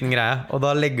inn en liten greie, og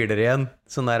da legger dere igjen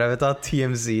sånn der, vet du,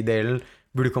 TMZ-delen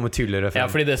burde komme tydeligere frem.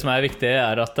 Ja, fordi det som er viktig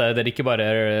er at dere ikke bare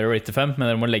rater 5, men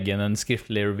dere må legge inn en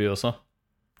skriftlig review også.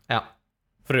 Ja.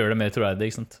 For å gjøre det mer troverdig,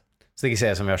 ikke sant? Så det ikke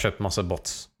ser ut som vi har kjøpt masse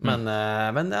bots. Men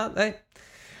ja, nei.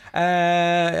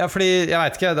 Ja, fordi, jeg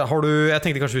vet ikke, jeg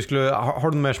tenkte kanskje vi skulle, har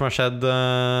du noe mer som har skjedd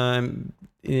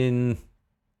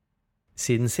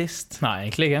siden sist? Nei,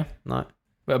 egentlig ikke. Nei.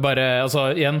 Bare,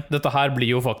 altså igjen, dette her blir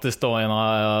jo faktisk da en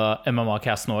av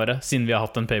MMA-castene våre, siden vi har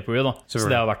hatt en pay-per-view da. Så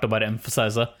det har vært å bare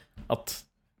emphasize at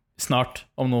snart,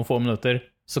 om noen få minutter,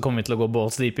 så kommer vi til å gå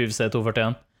balls deep i UFC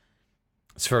 241.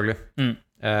 Selvfølgelig.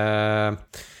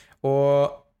 Og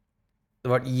Det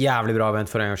var et jævlig bra event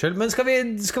for en gangs skyld. Men skal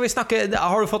vi snakke,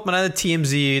 har du fått med deg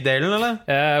TMZ-delen, eller?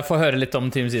 Jeg får høre litt om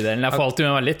TMZ-delen. Jeg får alltid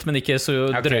med meg litt, men ikke så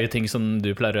drøye ting som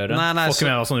du pleier å gjøre. Får ikke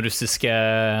med meg sånne russiske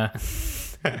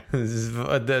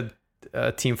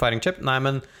Team Fighting Chip? Nei,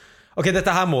 men ok,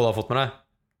 dette her må du ha fått med deg.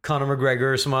 Conor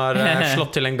McGregor som har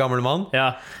slått til en gammel mann.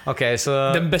 Ja. Okay,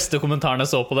 så den beste kommentaren jeg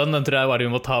så på den tror jeg bare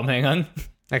vi må ta med en gang.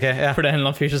 Okay, yeah. For det er en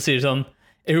eller annen fyr som sier sånn: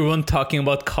 Everyone talking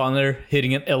about Conor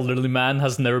hitting an elderly man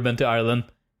has never been to Ireland.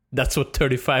 That's what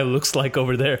 35 looks like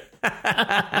over there.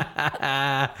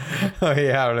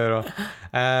 Jævlig bra.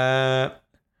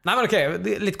 Nei, men ok,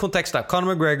 litt kontekst da.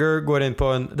 Conor McGregor går inn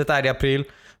på dette er i april,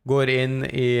 går inn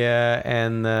i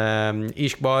en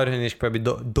irsk bar, en irsk pub i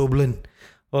Dublin,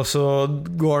 og så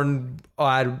går han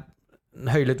og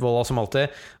høylytt vold som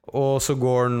alltid, og så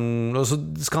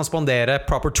skal han spandere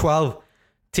proper 12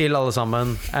 til alle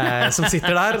sammen som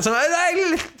sitter der, som er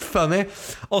litt funny.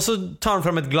 Og så tar han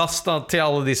frem et glass da, til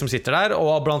alle de som sitter der,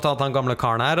 og blant annet han gamle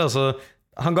karen her, og så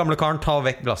han gamle karen tar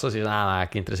vekk glasset og sier nei, jeg er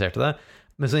ikke interessert i det.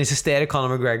 Men så insisterer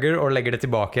Conor McGregor og legger det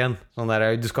tilbake igjen. Sånn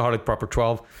der, du skal ha litt proper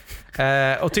 12.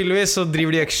 Og tydeligvis så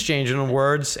driver de exchange of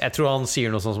words. Jeg tror han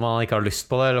sier noe sånn som han ikke har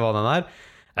lyst på det, eller hva den er.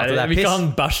 Vi kan ha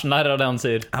en bæsjen der, er det han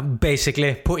sier.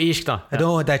 Basically, på irsk da. I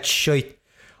don't want that shit.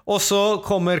 Og så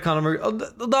kommer Conor McGregor,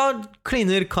 og da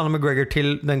kliner Conor McGregor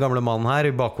til den gamle mannen her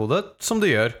i bakhodet, som du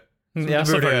gjør.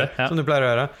 Som du pleier å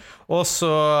gjøre. Og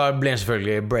så blir han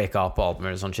selvfølgelig breaka opp og alt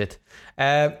mulig sånn shit.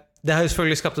 Det har jo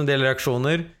selvfølgelig skapt en del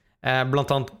reaksjoner.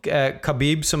 Blant annet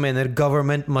Khabib som mener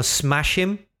government must smash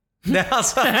him. Det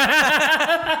altså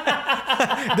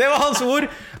det var hans ord.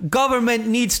 Government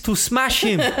needs to smash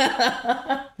him.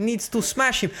 Needs to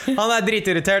smash him. Han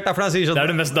dritirritert for han sier sånn.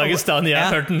 Det det mest Dagestani jeg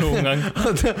har hørt noen gang.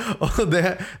 Og det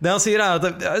han sier at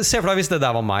se for deg hvis det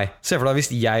der var meg. Se for deg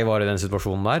hvis jeg var i den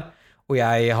situasjonen der, og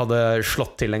jeg hadde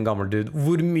slått til en gammel dude.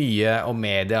 Hvor mye og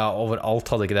media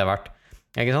overalt hadde ikke det vært?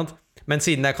 Ikke sant? Men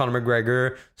siden det er Conor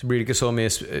McGregor, så blir det ikke så mye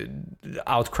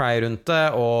outcry rundt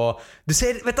det. Og du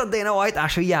ser, vet du, Dana White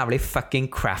er så jævlig fucking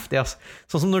crafty, ass.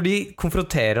 Sånn som når de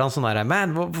konfronterer han sånn her,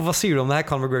 man, hva sier du om det her?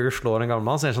 Conor McGregor slår en gammel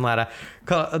mann, så er det sånn her,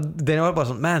 Dana White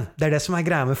bare sånn, man, det er det som er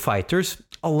greia med fighters.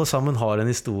 Alle sammen har en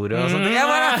historie og sånt. Det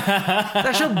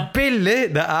er så billig.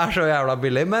 Det er så jævla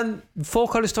billig. Men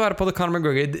folk har lyst til å være på det Conor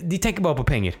McGregor. De tenker bare på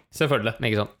penger. Selvfølgelig.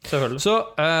 Ikke sant? Selvfølgelig. Så,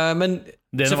 men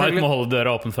Dana White må holde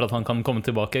døra åpen for at han kan komme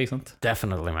tilbake, ikke sant?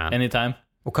 Definitely, man. Anytime.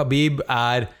 Og Khabib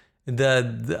det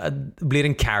blir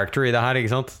en character i det her,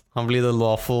 ikke sant? Han blir the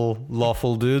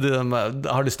lawful dude.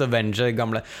 Har lyst til å avenge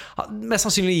gamle. Mest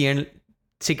sannsynlig gir han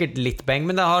sikkert litt bang,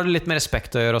 men det har litt mer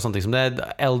respekt å gjøre og sånne ting som det.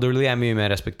 Elderly er mye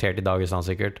mer respektert i Dagestan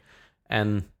sikkert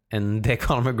enn det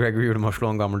Conor McGregor gjorde med å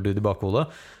slå en gammel dude i bakhodet.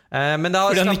 Men det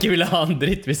har fordi han ikke ville ha en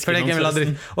dritt.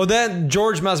 Og det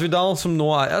George Masvidal som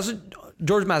nå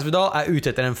George Masvidal er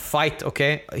ute etter en fight, ok?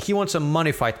 He wants a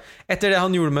money fight. Etter det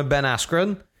han gjorde med Ben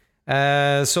Askren,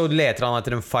 så leter han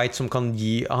etter en fight som kan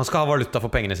gi. Han skal ha valuta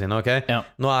for pengene sine, ok? Ja.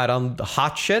 Nå er han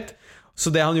hot shit. Så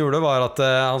det han gjorde var at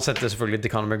han sendte selvfølgelig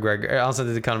til Conor McGregor. Han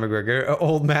sendte til Conor McGregor,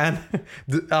 old man.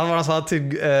 Han sa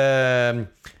til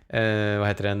hva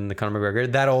heter den, Conor McGregor?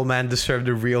 That old man deserved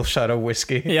a real shot of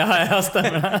whiskey. Ja,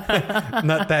 stemmer.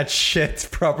 Not that shit,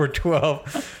 proper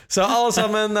 12. Så alle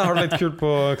sammen har det litt kult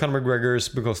på Conor McGregors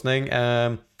bekostning.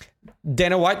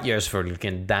 Dana White gjør selvfølgelig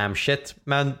ikke en damn shit,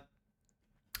 men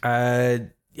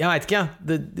jeg vet ikke.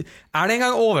 Er det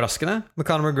engang overraskende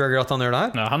med Conor McGregor at han gjør det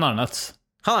her? Ja, han er nuts.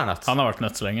 Han har vært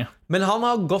nuts lenge. Men han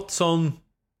har gått sånn.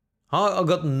 Han har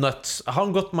gått nuts. Han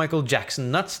har gått Michael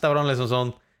Jackson nuts. Der var han liksom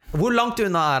sånn. Hvor langt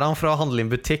unna er han fra å handle i en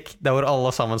butikk der hvor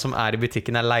alle sammen som er i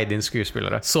butikken er leid inn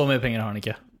skuespillere? Så mye penger har han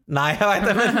ikke. Nei, jeg vet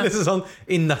det, men liksom sånn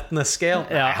i nutness scale.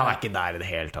 Nei, han er ikke der i det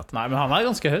hele tatt. Nei, men han er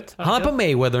ganske høyt. Han er på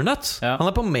Mayweather nuts. Ja. Han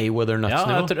er på Mayweather nuts ja,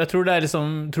 jeg tror det er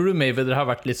liksom. Tror du Mayweather har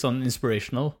vært litt sånn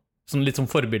inspirational? Sånn litt sånn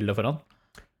forbilde for han?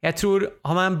 Jeg tror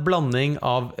han er en blanding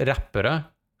av rappere,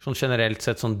 sånn generelt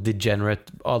sett sånn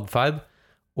degenerate adferd,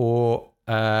 og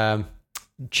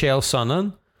Chael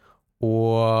Sonnen,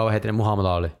 og hva heter det,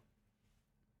 Muhammad Ali.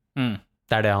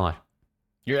 Det er det han er.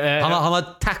 Han har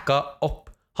tagga opp.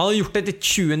 Han har gjort det til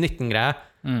 2019-greie.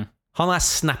 Han er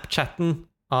Snapchatten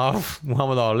av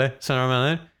Muhammad Ali, skjønner du hva jeg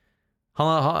mener?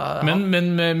 Men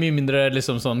med mye mindre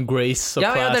liksom sånn grace og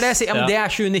class. Ja, det er det jeg sier. Men det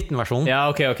er 2019-versjonen. Ja,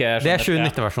 ok, det er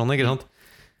 2019-versjonen, ikke sant?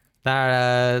 Det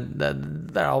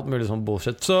er alt mulig sånn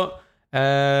bullshit. Så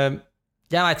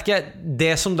jeg vet ikke.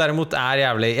 Det som derimot er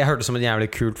jævlig, jeg hørte som en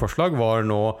jævlig kult forslag, var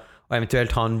nå å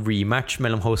eventuelt ha en rematch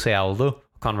mellom Jose Aldo og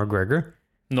Conor McGregor.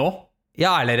 Nå?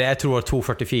 Ja, eller jeg tror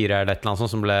 244 er det et eller annet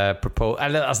sånt som ble proposed.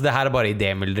 Eller, altså, det her er bare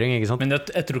idémyldring, ikke sant? Men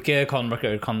jeg tror ikke Conor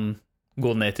McGregor kan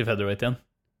gå ned til featherweight igjen.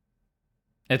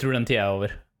 Jeg tror den tiden er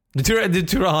over. Du tror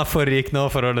han er for rik nå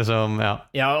for å liksom, ja.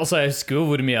 Ja, altså jeg husker jo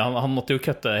hvor mye han måtte jo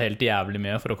kutte helt jævlig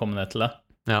mye for å komme ned til det.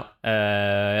 Ja.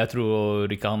 Jeg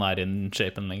tror ikke han er in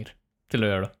shapen lenger til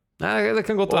å gjøre det. Nei, det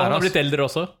kan godt og være. Han har blitt eldre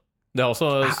også. Det er også.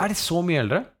 Er det så mye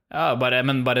eldre? Ja,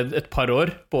 men bare et par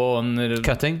år på en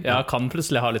cutting. Ja, kan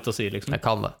plutselig ha litt å si, liksom. Jeg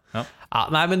kan det. Ja.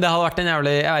 Nei, men det har vært en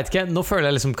jævlig, jeg vet ikke, nå føler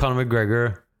jeg liksom Conor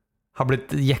McGregor har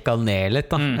blitt jekka ned litt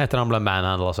da, etter han ble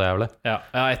manhandlet så jævlig. Ja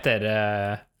etter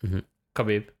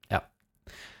Khabib. Ja.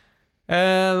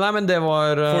 Nei, men det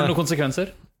var Får det noen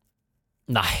konsekvenser?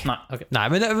 Nei. Okay. Nei,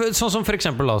 men det, sånn som for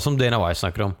eksempel da, som Dana White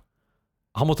snakker om.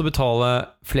 Han måtte betale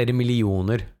flere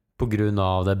millioner på grunn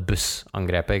av det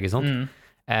bussangrepet, ikke sant?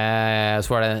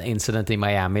 Så var det en incident i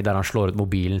Miami der han slår ut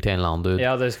mobilen til en eller annen dude.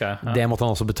 Ja, det husker jeg. Ja. Det måtte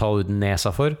han også betale ut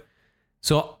nesa for.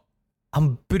 Så han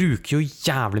bruker jo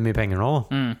jævlig mye penger nå.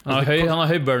 Han har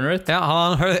høy burn rate. Ja,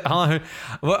 han har høy.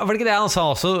 Var det ikke det han sa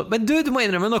også? Men du må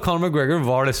innrømme, når Conor McGregor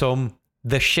var liksom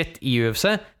the shit i UFC,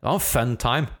 det var en fun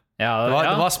time. Ja,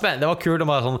 det var spennende, det var kult. Det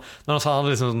var sånn, når han sa han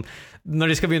liksom,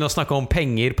 når de skal begynne å snakke om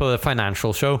penger på The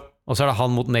Financial Show, og så er det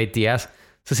han mot Nate Diaz,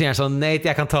 så sier han sånn, Nate,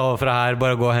 jeg kan ta over fra her,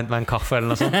 bare gå og hente meg en kaffe eller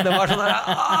noe sånt. Det var sånn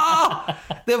der,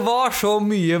 det var så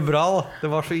mye bra. Det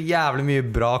var så jævlig mye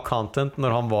bra content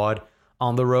når han var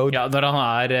on the road. Ja, når han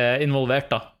er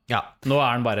involvert da. Ja. Nå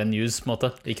er han bare en news, på en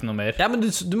måte, ikke noe mer. Ja, men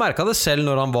du merket det selv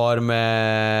når han var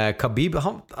med Khabib.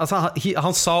 Han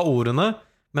sa ordene,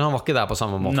 men han var ikke der på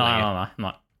samme måte.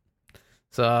 Nei.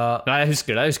 Så... Nei, jeg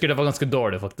husker det var ganske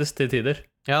dårlig faktisk, til tider.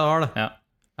 Ja, det var det. Ja.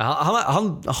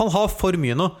 Han har for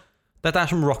mye nå. Dette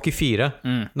er som Rocky 4,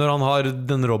 når han har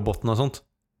den roboten og sånt.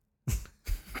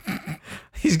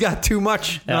 He's got too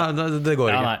much. Ja. Nei, det går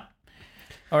ikke. Nei.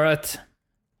 Alright.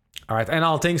 En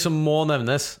annen ting som må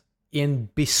nevnes i en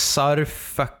bizarre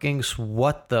fuckings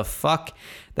what the fuck,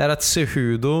 det er at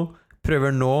Cejudo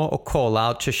prøver nå å call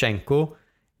out Shevchenko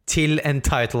til en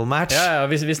title match. Ja,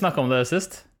 vi snakket om det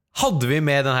sist. Hadde vi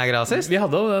med den her greia sist? Vi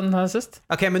hadde den her sist.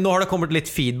 Ok, men nå har det kommet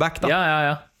litt feedback da.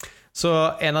 Ja. Så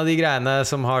en av de greiene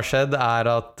som har skjedd er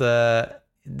at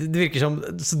det virker som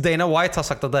Dana White har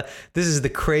sagt at this is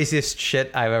the craziest shit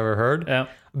I've ever heard. Ja.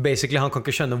 Basically, han kan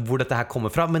ikke skjønne hvor dette her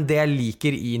kommer fra, men det jeg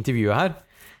liker i intervjuet her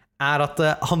er at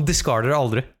han discarder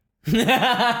aldri.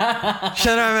 Skjønner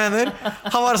du hva jeg mener?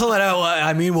 Han var sånn der,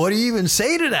 I mean, what do you even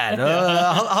say to that?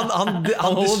 Han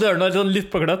holder dørene sånn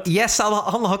litt på gløtt. Yes,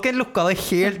 han har ikke lukket det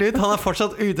helt ut. Han er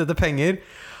fortsatt ute etter penger.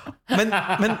 Men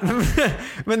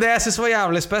det jeg synes var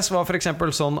jævlig spes var for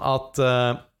eksempel sånn at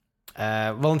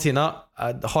Valentina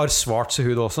har svart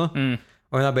Cejudo også.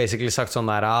 Og hun har basically sagt sånn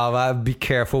der, be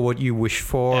careful what you wish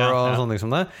for, og sånn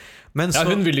liksom det. Men så,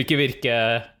 hun vil ikke virke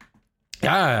på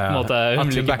en måte, hun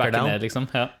vil ikke backe ned liksom.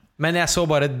 Men jeg så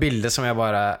bare et bilde som jeg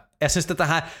synes dette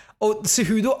her, og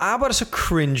Cejudo er bare så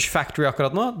cringe factory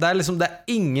akkurat nå. Det er liksom, det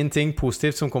er ingenting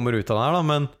positivt som kommer ut av det her da,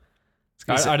 men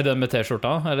er det den med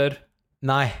t-skjorta, eller?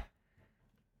 Nei.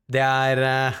 Det er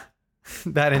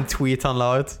en tweet han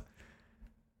la ut.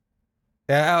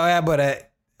 Jeg bare,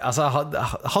 altså,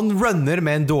 han runner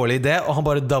med en dårlig idé, og han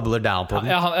bare doubler down på den.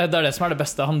 Ja, det er det som er det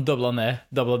beste. Han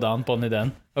doubler down på den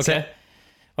ideen. Ok.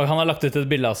 Og han har lagt ut et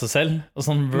bilde av seg selv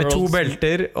sånn med 2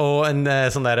 belter og en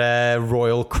sånn der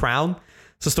royal crown.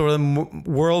 Så står det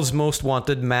World's most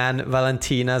wanted man,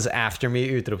 Valentina's after me,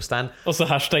 utropstegn. Og så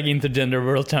hashtag intergender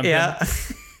world champion.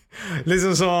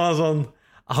 Liksom sånn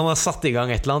han har satt i gang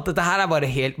et eller annet. Dette her er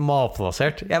bare helt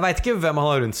malplassert. Jeg vet ikke hvem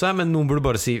han har rundt seg, men noen burde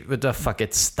bare si, vet du, fuck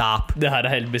it, stop. Det her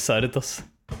er helt bizarret, ass.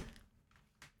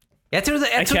 I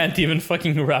can't even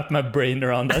fucking wrap my brain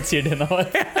around that, sier Dana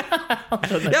White.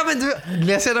 Ja, men du,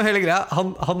 leser gjennom hele greia.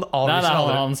 Han avviser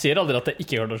aldri. Han sier aldri at det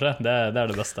ikke går til å skje. Det er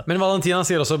det beste. Men Valentina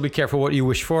sier også be careful what you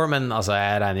wish for. Men altså,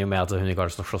 jeg regner jo med at hun ikke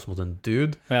har slåss mot en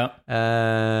dude. Ja.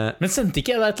 Men sendte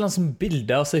ikke jeg deg et eller annet sånn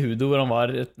bilde av Cejudo hvor han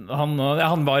var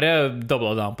han bare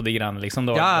doublet down på de greiene liksom.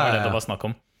 Det var det var snakk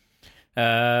om.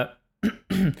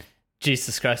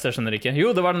 Jesus Christ, jeg skjønner ikke.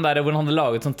 Jo, det var den der hvor han hadde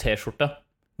laget sånn t-skjorte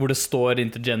hvor det står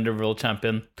Intergender World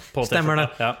Champion på t-skjorta. Stemmer det.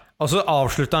 Ja. Og så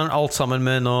avslutter han alt sammen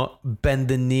med nå bend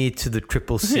the knee to the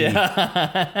triple C.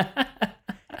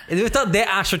 Du vet da, det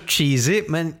er så cheesy,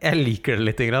 men jeg liker det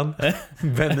litt grann.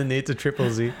 Bend the knee to triple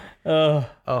C.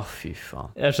 Fy faen.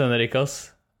 Jeg skjønner ikke, ass.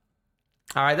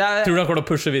 Alright, tror du han kommer til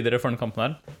å pushe videre for den kampen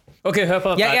her? Ok, hør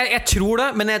på dette. Jeg tror det,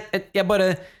 men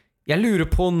jeg lurer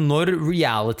på når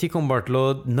reality kommer bare til å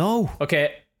Ok,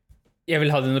 jeg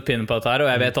vil ha din opinion på dette her, og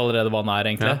jeg vet allerede hva han er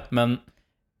egentlig, men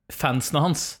fansene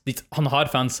hans, han har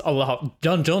fans,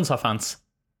 John Jones har fans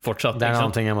fortsatt. Det er en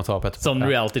annen ting jeg må ta opp etterpå. Sånn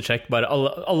reality check, bare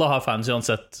alle har fans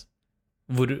uansett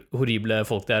hvor horrible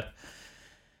folk de er.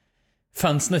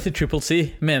 Fansene til Triple C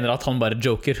mener at han bare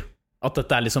joker. At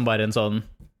dette liksom bare en sånn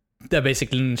det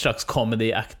basically en slags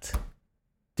comedy act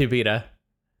type greie.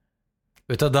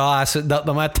 Vet du,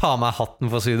 da må jeg ta meg hatten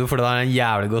for Sudo, for det er en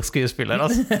jævlig god skuespiller.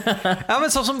 Altså. Ja,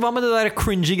 men sånn som hva med det der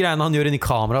cringy greiene han gjør inn i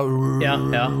kamera?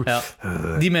 Ja.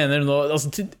 De mener nå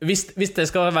altså, hvis det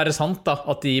skal være sant da,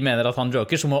 at de mener at han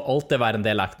joker, så må alt det være en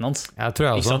del av acten hans. Jeg tror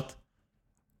jeg også.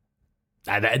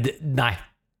 Nei.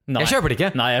 Jeg kjøper det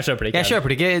ikke. Nei, jeg kjøper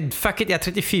det ikke. Fuck it, jeg er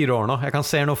 34 år nå. Jeg kan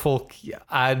se når folk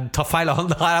tar feil.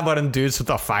 Det her er bare en dude som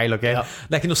tar feil, ok? Ja.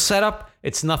 Det er ikke noe setup,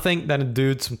 it's nothing. Det er en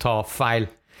dude som tar feil.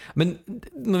 Men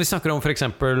når vi snakker om for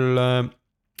eksempel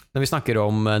når vi snakker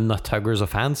om nuthuggers og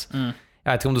fans jeg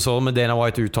vet ikke om du så det, men Dana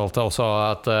White uttalte også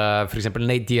at for eksempel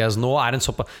Nate Diaz nå er en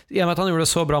såpass I og med at han gjorde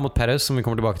det så bra mot Perez, som vi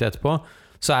kommer tilbake til etterpå,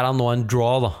 så er han nå en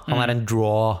draw da. Han er en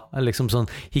draw, liksom sånn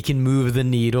he can move the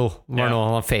needle, var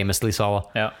noe han famously sa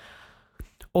da.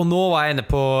 Og nå var jeg inne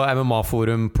på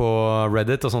MMA-forum på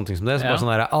Reddit og sånne ting som det, så bare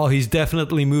sånn der, oh, he's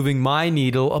definitely moving my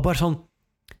needle, og bare sånn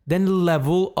den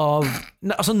level av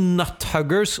altså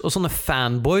nuthuggers og sånne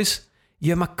fanboys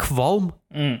gjør meg kvalm.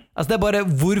 Altså det er bare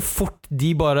hvor fort de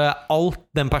bare alt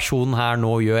den personen her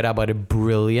nå gjør er bare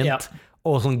brilliant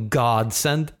og sånn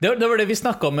godsend. Det var det vi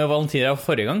snakket om med Valentina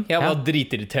forrige gang. Jeg var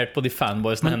dritirritert på de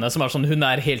fanboysene hennes som er sånn, hun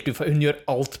er helt hun gjør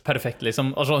alt perfekt liksom.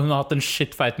 Altså, hun har hatt en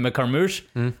shitfight med Carmouche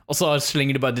og så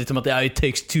slenger de bare dritt om at it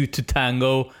takes two to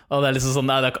tango og det er liksom sånn,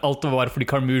 nei, det er alt var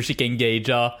fordi Carmouche ikke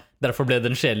engaget. Derfor ble det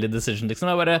en kjedelig decision liksom.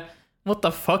 Jeg bare, what the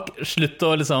fuck? Slutt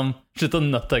å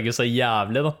nuttugge så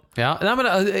jævlig da. Ja, nei, men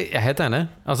jeg er helt enig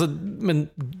altså, men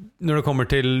når det kommer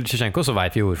til Shevchenko så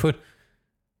vet vi hvorfor.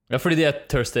 Ja, fordi de er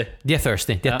thirsty. De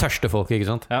er tørste folk, ikke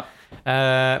sant? Ja.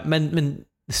 Men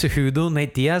Cejudo,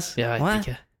 Nate Diaz jeg vet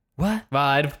ikke. Hva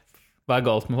er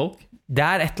galt med folk? Det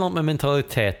er et eller annet med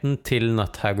mentaliteten til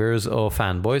nuthuggers og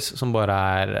fanboys som bare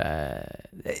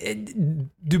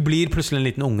du blir plutselig en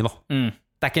liten unge da.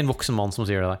 Det er ikke en voksen mann som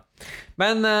sier det der.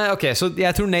 Men ok, så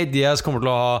jeg tror Nate Diaz kommer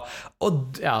til å ha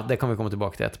og ja, det kan vi komme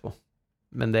tilbake til etterpå.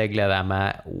 Men det gleder jeg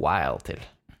meg wild til.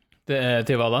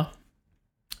 Til hva da?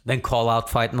 Den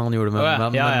call-out-fighten han gjorde med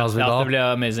Masvidal. Ja, det blir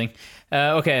amazing.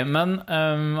 Ok, men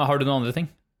har du noen andre ting?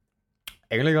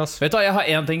 Egentlig gass. Vet du hva, jeg har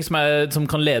en ting som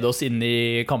kan lede oss inn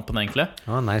i kampen egentlig.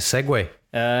 Nice segway.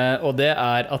 Og det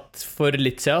er at for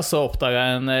litt siden så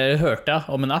hørte jeg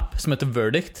om en app som heter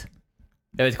Verdict.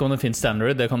 Jeg vet ikke om den finnes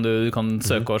standard, det kan du kan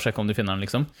søke og sjekke om du finner den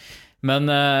liksom. Men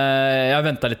jeg har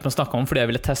ventet litt med å snakke om fordi jeg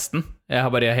ville teste den. Jeg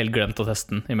har bare helt glemt å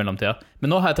teste den i mellomtiden.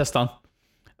 Men nå har jeg testet den.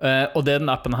 Og det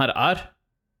den appen her er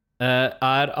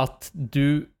at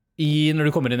når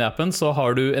du kommer inn i appen så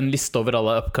har du en liste over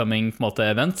alle upcoming på en måte,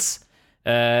 events.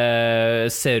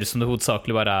 Ser ut som det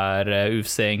hovedsakelig bare er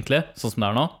UFC egentlig, sånn som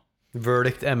det er nå.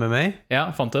 Verdict MMA? Ja,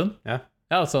 fant du den?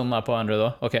 Ja, så den er på Android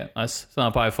også. Ok, nice. Så den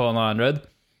er på iPhone og Android.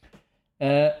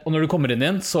 Og når du kommer inn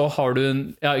igjen, så har du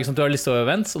ikke sant, du har liste over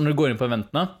events, og når du går inn på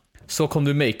eventene, så kan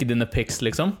du make dine picks,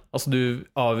 liksom. Altså du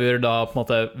avgjør da på en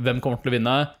måte hvem kommer til å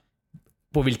vinne,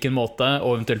 på hvilken måte,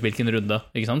 og eventuelt hvilken runde,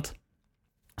 ikke sant?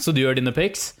 Så du gjør dine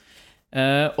picks,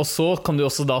 og så kan du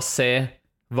også da se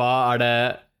hva er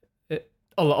det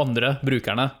alle andre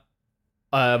brukerne,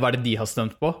 hva er det de har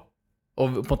stemt på,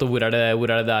 og på en måte hvor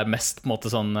er det mest på en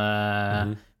måte sånn,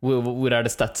 hvor er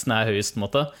det statsene er høyest på en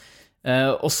måte.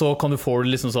 Og så kan du få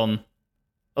liksom sånn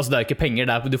altså det er ikke penger,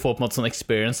 du får på en måte sånn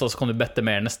experience og så kan du bette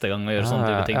mer neste gang og gjøre sånne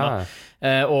type ting da.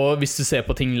 Og hvis du ser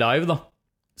på ting live da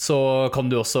så kan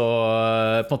du også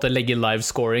på en måte legge live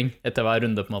scoring etter hver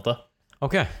runde på en måte.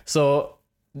 Så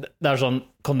det er sånn,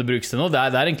 kan det brukes til noe? Det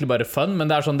er egentlig bare fun, men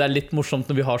det er, sånn, det er litt morsomt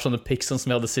når vi har sånne picks som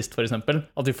vi hadde sist for eksempel,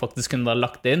 at vi faktisk kunne da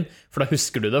lagt det inn, for da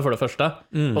husker du det for det første,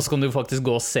 og så kan du faktisk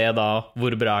gå og se da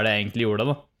hvor bra det egentlig gjorde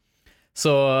da.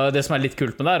 Så det som er litt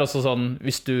kult med det er også sånn,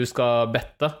 hvis du skal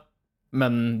bette,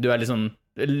 men du er liksom,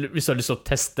 hvis du har lyst til å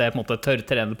teste, på en måte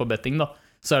tørrtrene på betting da,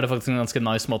 så er det faktisk en ganske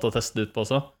nice måte å teste det ut på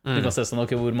også. Du kan se sånn,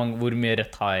 ok, hvor mye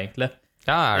rett har jeg egentlig?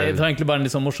 Det var egentlig bare en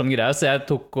litt sånn morsom greie, så jeg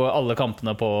tok alle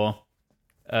kampene på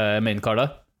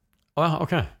maincardet.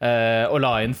 Og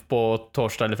la inn på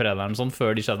torsdag eller fredag eller sånn,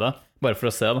 før de skjedde, bare for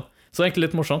å se da. Så egentlig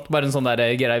litt morsomt, bare en sånn der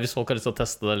greie hvis folk har lyst til å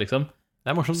teste det liksom.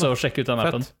 Det er morsomt da. Så sjekk ut den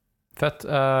appen. Fett.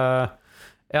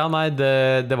 Ja, nei,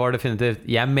 det var definitivt.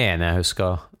 Jeg mener jeg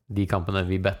husker de kampene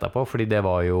vi betta på, fordi det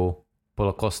var jo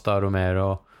Paulo Costa, Romero,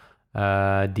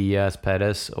 Diaz,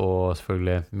 Perez og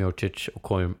selvfølgelig Miocic og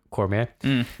Cormier.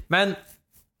 Men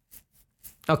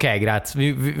ok, greit.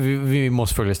 Vi må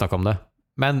selvfølgelig snakke om det.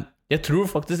 Men jeg tror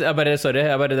faktisk, jeg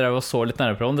bare drev og så litt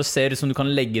nærmere på det. Det ser ut som du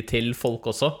kan legge til folk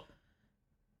også.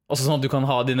 Også sånn at du kan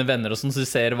ha dine venner og sånn, så du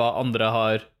ser hva andre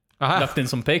har lagt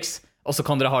inn som picks. Og så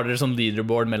kan dere ha dere sånn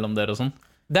leaderboard mellom dere og sånn.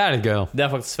 Det er litt gøy da. Det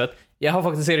er faktisk fett. Jeg har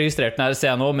faktisk registrert den her, ser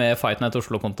jeg nå, med Fight Night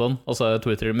Oslo-kontoen, altså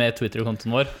med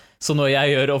Twitter-kontoen vår. Så når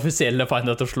jeg gjør offisielle Fight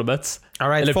Night Oslo-bets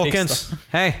Alright, folkens.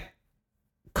 Hei,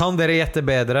 kan dere gjette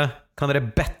bedre? Kan dere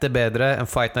bette bedre enn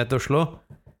Fight Night Oslo?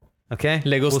 Ok?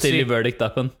 Legg oss til i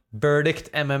Verdict-appen.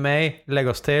 Verdict MMA, legg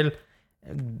oss til.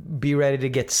 Be ready to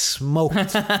get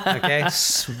smoked. Ok?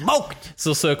 Smoked!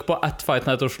 Så søk på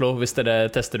 @FightNightOslo hvis dere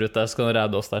tester ut det, så kan dere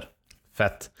redde oss der.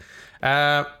 Fett.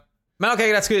 Men ok,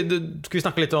 greit, skal vi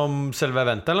snakke litt om selve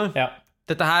eventet, eller? Ja.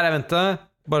 Dette her eventet,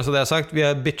 bare så det er sagt, vi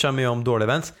har bitchet mye om dårlige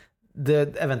events.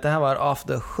 Det eventet her var off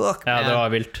the hook, man. Ja, det var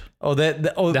vilt. Og skal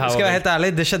jeg være helt ærlig,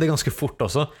 det skjedde ganske fort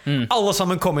også. Alle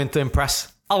sammen kom inn til Impress.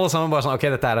 Alle sammen bare sånn, ok,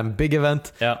 dette er en big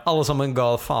event. Ja. Alle sammen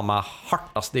ga faen meg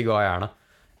hardt, ass, de ga gjerne.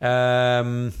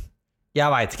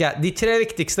 Jeg vet ikke, de 3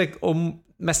 viktigste og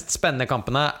mest spennende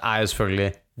kampene er jo selvfølgelig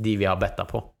de vi har bettet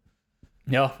på.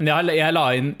 Ja, men jeg la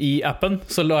inn i appen,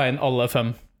 så la jeg inn alle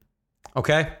 5. Ok,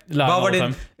 hva var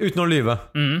din, uten å lyve?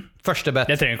 Første bet.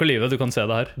 Jeg trenger ikke å lyve, du kan se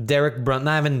det her. Derek Brunson,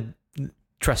 nei, men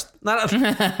trust. Nei,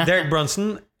 Derek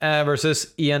Brunson versus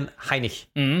Ian Heinisch.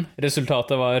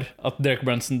 Resultatet var at Derek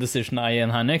Brunson decision er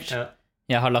Ian Heinisch. Ja.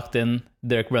 Jeg har lagt inn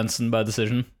Derek Brunson by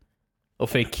decision,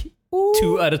 og fikk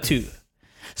 2 out of 2.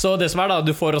 Så det som er da,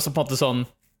 du får også på en måte sånn,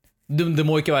 det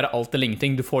må ikke være alt eller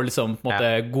ingenting. Du får liksom på en måte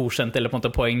godkjent eller på en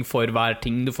måte poeng for hver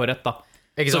ting du får rett da.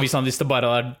 Så hvis det bare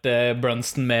hadde vært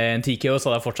Brunson med en TKO, så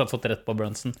hadde jeg fortsatt fått rett på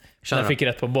Brunson. Jeg fikk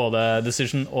rett på både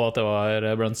decision og at det var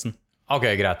Brunson. Ok,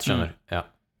 greit, skjønner. Ja.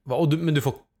 Men du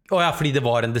får... ja, fordi det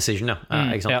var en decision, ja.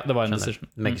 Ikke sant? Ja, det var en decision.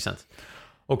 Makes sense.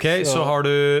 Ok, så har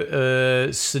du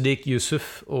Sadiq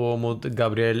Yusuf og mot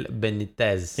Gabriel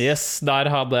Benitez. Yes, der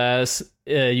hadde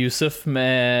Yusuf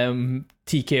med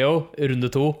TKO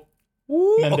runde 2.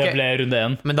 Men det ble runde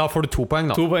 1. Men da får du 2 poeng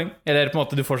da. 2 poeng, eller på en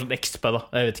måte du får sånn XP da.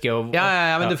 Jeg vet ikke.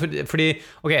 Ja, men fordi,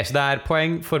 ok, så det er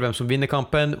poeng for hvem som vinner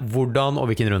kampen, hvordan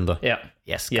og hvilken runde. Ja.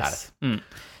 Yes, got it.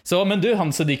 Så, men du,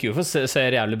 han Sadiq Yusuf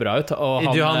ser jævlig bra ut. Og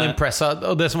han impressa,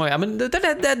 og det som var, ja, men det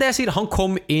jeg sier, han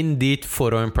kom inn dit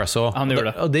for å impresse. Han gjorde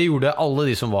det. Og det gjorde alle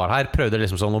de som var her, prøvde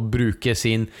liksom sånn å bruke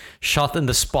sin shot in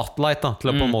the spotlight da,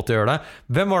 til å på en måte gjøre det.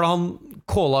 Hvem var det han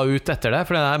calla ut etter det?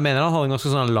 For jeg mener han hadde en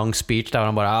ganske sånn lang speech der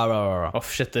han bare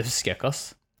shit, det husker jeg ikke,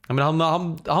 ass. Ja, men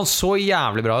han så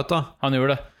jævlig bra ut da. Han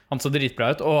gjorde det. Han så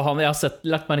dritbra ut, og jeg har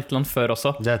lagt meg litt til han før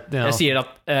også. Jeg sier at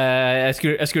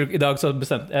jeg skulle i dag så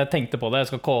bestemt, jeg tenkte på det, jeg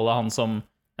skal calle han som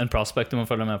en prospect du må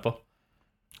følge med på.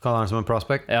 Kalle han som en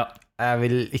prospect? Ja. Jeg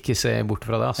vil ikke se bort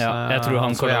fra det, ass. Ja, jeg tror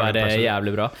han kommer til å være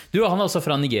jævlig bra. Du, han er også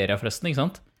fra Nigeria forresten, ikke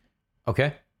sant? Ok.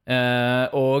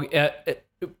 Og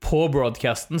på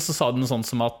broadcasten så sa de noe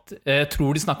sånt som at, jeg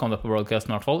tror de snakket om det på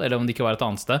broadcasten i hvert fall, eller om det ikke var et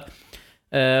annet sted.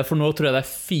 For nå tror jeg det er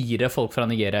 4 folk fra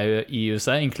Nigeria i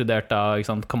USA, inkludert da, ikke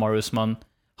sant, Kamaru Usman,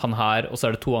 han her, og så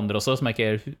er det 2 andre også, som jeg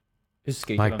ikke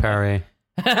husker. Mike Perry.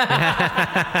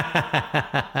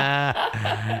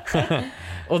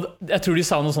 Og jeg tror de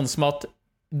sa noe sånt som at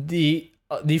de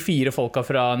 4 folka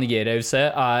fra Nigeria i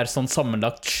USA er sånn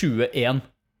sammenlagt 21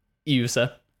 i USA.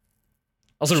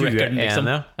 Altså 21, recorden,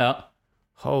 liksom. Ja.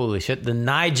 Holy shit, the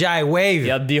Niger Wave.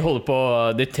 Ja, de holder på,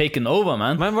 they're taken over,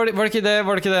 man. Men var det ikke det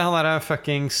han der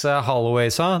fuckings Holloway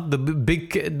sa? The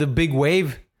big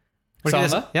wave. Sa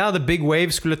han det? Ja, the big wave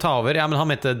skulle ta over. Ja, men han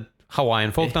mente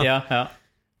Hawaiian-folk da. Ja.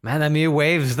 Men det er mye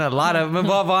waves. Men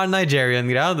hva er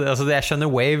Nigerian-grad? Altså, jeg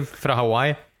skjønner wave fra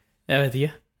Hawaii. Jeg vet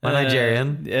ikke. Hva er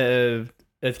Nigerian? Jeg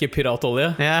vet ikke,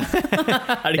 piratolje? Ja.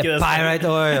 Er det ikke det? Pirate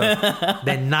oil.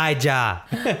 Det er Niger.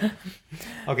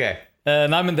 Ok.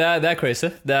 Nei, men det er crazy.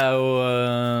 Det er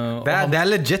jo det er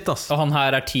legit, ass. Og han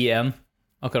her er 10-1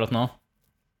 akkurat nå.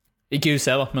 Ikke UC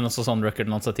da, men også sånn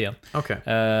recorden hans er 10-1. Ok.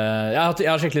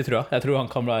 Jeg har skikkelig trua. Jeg tror han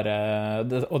kan være,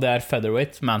 og det er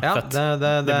featherweight, manfett. Ja,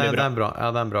 det er bra. Ja,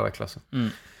 det er en bra vektklasse.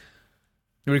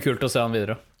 Det blir kult å se han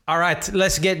videre. Alright,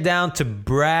 let's get down to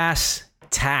brass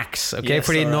tacks. Ok, yes,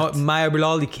 fordi nå meg og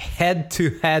Bilal gikk head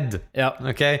to head. Ja.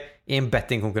 Ok, i en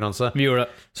bettingkonkurranse. Vi gjorde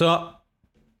det. Så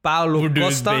Paulo hvor du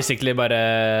Costa basically bare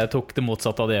tok det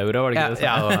motsatte av det jeg gjorde, var det ikke det?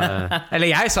 Ja, eller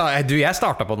jeg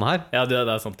startet på den her. Ja, det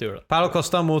er sant du gjorde det. Paulo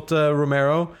Costa mot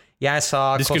Romero. Jeg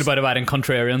sa du skulle bare være en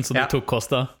contrarian, så du tok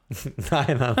Costa. Nei.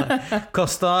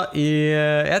 Costa i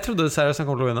jeg trodde seriøst han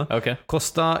kom til å vinne. Okay.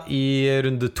 Costa i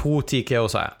runde 2 TKO,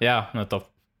 sa jeg. Ja, nettopp.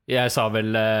 Jeg sa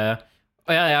vel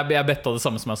jeg betta det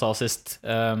samme som jeg sa sist.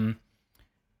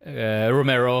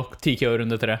 Romero TKO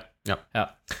runde 3. Ja.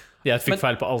 Jeg fikk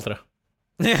feil på alle 3.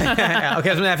 Ok,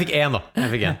 så jeg fikk 1 da.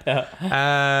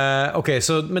 Ok,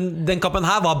 så men den kampen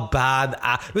her var bad.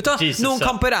 Vet du, noen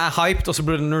kamper er hyped, og så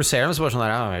når du ser dem, så bare sånn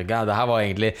der, oh my god, det her var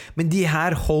egentlig. Men de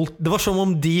her holdt. Det var som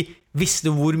om de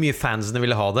visste hvor mye fansene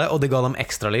ville ha det, og det ga dem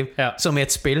ekstra liv, som i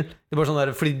et spill. Det var sånn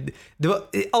der, fordi det var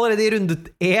allerede i runde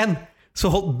 1 så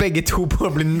holdt begge to på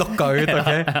å bli knocka ut,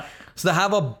 ok? Så det her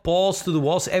var balls to the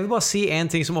walls. Jeg vil bare si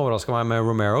en ting som overrasket meg med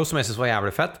Romero, som jeg synes var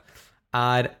jævlig fett,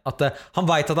 er at han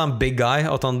vet at han er en big guy,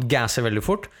 og at han gasser veldig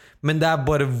fort, men det er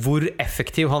bare hvor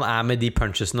effektiv han er med de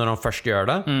punches når han først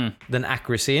gjør det. Den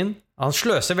accuracyen. Han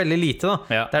sløser veldig lite da.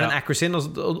 Det er den accuracyen,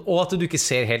 og at du ikke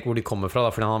ser helt hvor de kommer fra,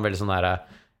 da, fordi han har en veldig sånn der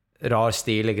rar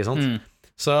stil, ikke sant?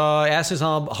 Så jeg synes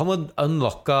han har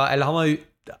unlocka, eller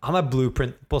han er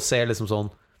blueprint på å se liksom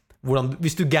sånn,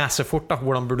 hvis du gasser fort da,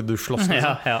 hvordan burde du slåss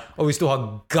liksom? Og hvis du har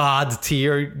god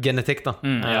tier genetikk da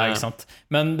ja, ikke sant.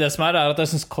 Men det som er at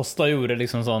jeg synes Costa gjorde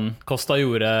liksom sånn, Costa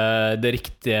gjorde det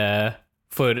riktige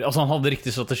altså han hadde riktig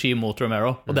strategi mot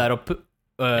Romero, og det er å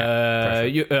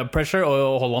pressure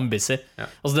og holde han busy.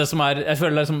 Altså det som jeg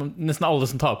føler liksom, nesten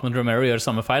alle som tar på mot Romero gjør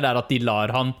samme feil, er at de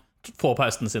lar han få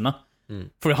pausene sine,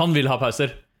 fordi han vil ha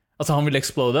pauser. Altså han ville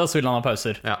explode, og så ville han ha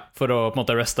pauser for å på en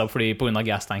måte reste opp på grunn av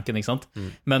gastanken, ikke sant?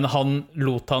 Men han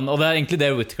lot han, og det er egentlig det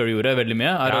Whittaker gjorde veldig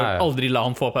mye, er å aldri la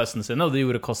han få pausene sine, og det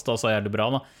gjorde Costa også jævlig bra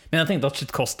da. Men jeg tenkte at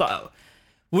shit, Costa,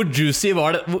 hvor juicy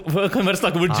var det? Kan vi bare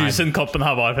snakke om hvor juicy den kappen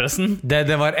her var, forresten?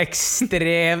 Det var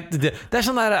ekstremt det er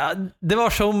sånn der, det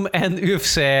var som en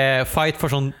UFC-fight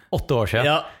for sånn 8 år siden.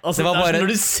 Ja, altså det var bare,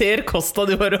 når du ser Costa,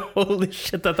 du bare holy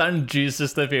shit, dette er den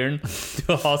juicieste fyren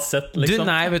du har sett, liksom.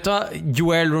 Nei, vet du hva?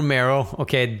 Joel Romero,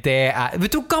 ok, det er,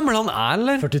 vet du hvor gammel han er,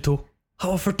 eller? 42.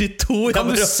 Han var 42.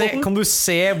 Kan du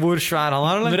se hvor svær han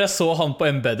er, eller? Når jeg så han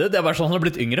på Embedded, det er bare sånn, han har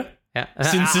blitt yngre.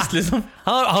 Sinnssykt, liksom.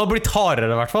 Han har blitt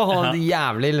hardere i hvert fall. Han er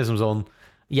jævlig liksom sånn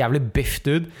jævlig biff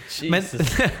dude.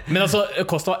 Men altså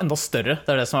Costa var enda større.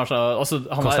 Det er det som er så, altså,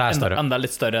 han er enda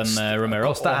litt større enn Romero.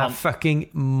 Costa er fucking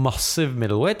massive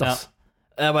middleweight ass.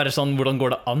 Det er bare sånn, hvordan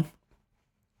går det an?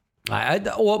 Nei,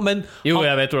 men jo,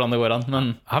 jeg vet hvordan det går an,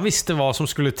 men han visste hva som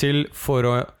skulle til for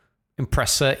å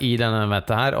impresse i denne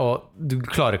eventet her, og du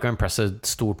klarer ikke å impresse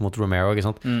stort mot Romero, ikke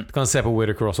sant? Du kan se på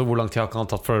Whittaker også, hvor lang tid har han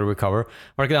tatt for å recover.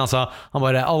 Var det ikke det han sa? Han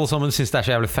bare, alle sammen synes det er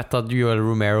så jævlig fett at Joel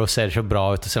Romero ser så bra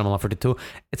ut selv om han er 42.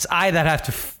 It's I that have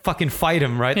to fucking fight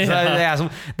him, right? Så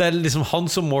det er liksom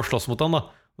han som må slåss mot han da.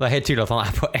 Det er helt tydelig at han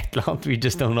er på et eller annet, we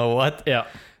just don't know what.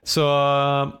 Så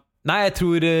nei, jeg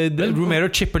tror Romero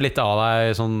chipper litt av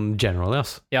deg sånn generally,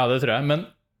 ass. Ja, det tror jeg, men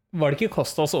var det ikke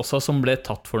Costas også som ble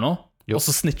tatt for noe? Og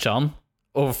så snitcha han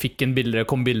og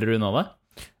kom bilder unna det.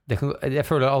 Jeg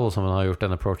føler alle sammen har gjort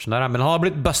den approachen der, men han har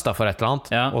blitt bustet for et eller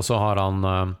annet, og så har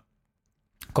han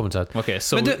kommet seg ut. Ok,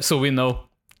 so we know.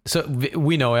 So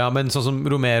we know, ja, men sånn som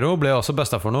Romero ble også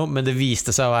bustet for noe, men det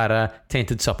viste seg å være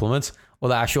tainted supplements,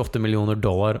 og det er $28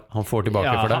 millioner han får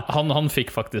tilbake for det. Han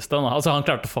fikk faktisk det. Altså han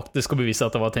klarte faktisk å bevise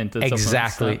at det var tainted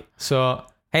supplements. Så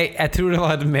hei, jeg tror det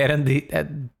var mer enn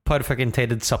et par fucking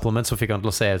tainted supplements som fikk han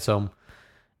til å se ut som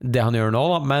det han gjør nå,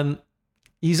 da, men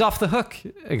he's off the hook,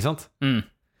 ikke sant?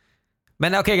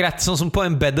 Men ok, greit, sånn som på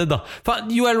Embedded da.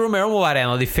 Joel Romero må være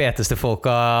en av de feteste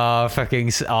folka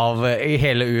fuckings av i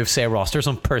hele UFC-roster,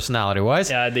 sånn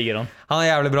personality-wise. Ja, jeg digger han. Han er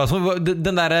jævlig bra.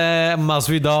 Den der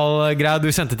Masvidal-greia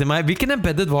du sendte til meg, hvilken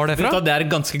Embedded var det fra? Det er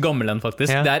ganske gammel en, faktisk.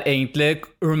 Det er egentlig,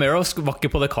 Romero var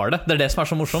ikke på det kardet. Det er det som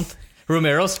er så morsomt.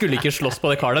 Romero skulle ikke slåss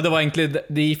på det kardet. Det var egentlig,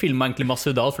 de filmet egentlig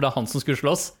Masvidal, for det er han som skulle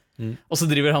slåss. Og så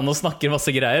driver han og snakker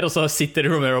masse greier, og så sitter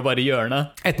Romero bare i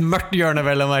hjørnet. Et mørkt hjørne,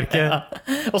 vel å merke.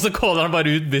 Og så caller han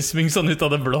bare ut Bisping sånn ut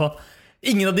av det blå.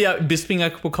 Ingen av de Bisping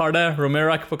er ikke på kardet, Romero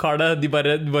er ikke på kardet. De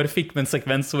bare fikk med en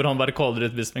sekvens hvor han bare caller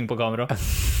ut Bisping på kamera.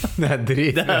 Det er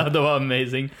drit. Det var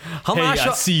amazing. I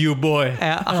see you, boy.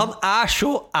 Han er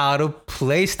så out of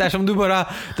place. Det er som du bare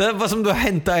Det var som du har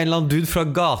hentet en eller annen dude fra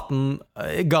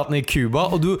gaten i Cuba,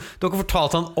 og du har ikke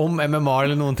fortalt han om MMA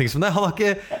eller noen ting som det. Han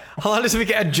har liksom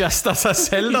ikke adjustet seg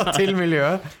selv da, til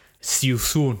miljøet. See you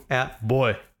soon,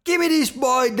 boy. Give me this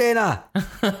boy, Dana.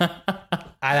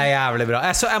 Nei, det er jævlig bra.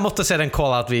 Jeg måtte se den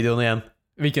call-out-videoen igjen.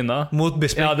 Hvilken da? Mot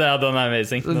Bisping. Ja, den er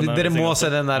amazing. Dere må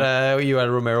se den der Joel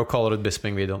Romero caller ut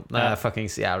Bisping-videoen. Den er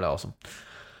fuckings jævlig awesome.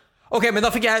 Ok, men da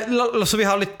fikk jeg så vi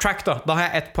har litt track da. Da har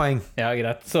jeg 1 poeng. Ja,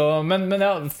 greit. Så, men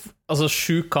ja, altså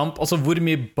 7 kamp. Altså hvor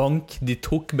mye bank de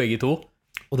tok begge to.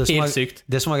 Helt sykt.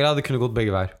 Det som var greit, det kunne gått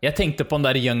begge veier. Jeg tenkte på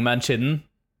den der Young Man Chidden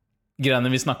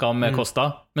greiene vi snakket om med Costa,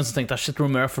 men så tenkte jeg shit,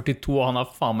 Romero 42, og han har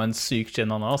faen meg en syk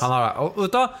chin han har. Han har det. Og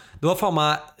vet du, det var faen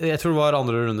meg, jeg tror det var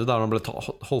andre runde da han ble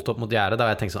holdt opp mot gjerdet, da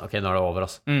jeg tenkte sånn, ok, nå er det over,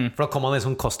 altså. For da kom han i en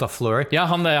sånn Costa flurry. Ja,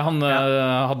 han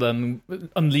hadde en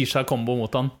unleashed combo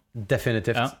mot han.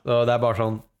 Definitivt. Og det er bare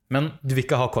sånn, men du vil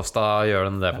ikke ha Costa gjøre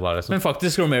den det på der, liksom. Men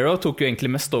faktisk, Romero tok jo egentlig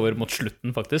mest over mot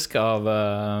slutten, faktisk, av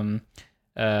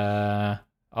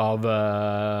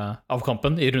av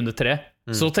kampen i runde 3.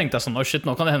 Så tenkte jeg sånn, shit,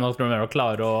 nå kan det hende at Romero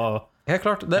klarer å... Helt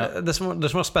klart, det som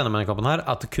var spennende med den kampen her,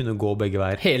 at det kunne gå begge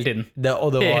veier. Hele tiden.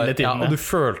 Hele tiden, og du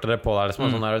følte det på deg,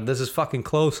 sånn der, this is fucking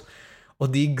close.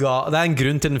 Og det er en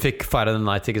grunn til den fikk Fire the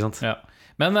Night, ikke sant? Ja.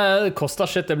 Men Costa,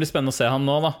 shit, det blir spennende å se han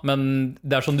nå da. Men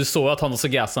det sånn, du så at han også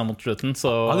gassa mot slutten, så...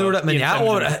 Han gjorde det, men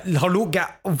hallo,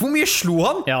 hvor mye slo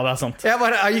han? Ja, det sant. Jeg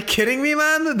bare, are you kidding me,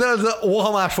 man? Og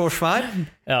han så svær.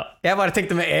 Ja. Jeg bare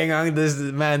tenkte med en gang,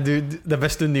 man, det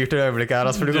beste unyrte øyeblikket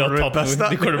her, altså, for du kommer til å bli best.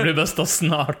 Du kommer til å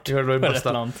bli best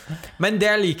snart. Men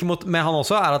det jeg liker med han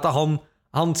også, er at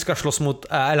han skal slåss mot,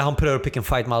 eller han prøver å pick en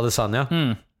fight med Adesanya.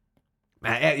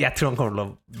 Men jeg tror han kommer til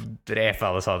å drepe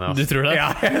Adesanya. Du tror det?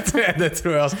 Ja, det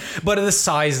tror jeg. Altså. Bare det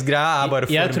size-greia bare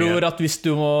for mye. Jeg tror at hvis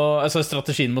du må, altså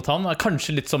strategien mot han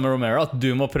kanskje litt som med Romero, at du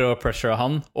må prøve å pressure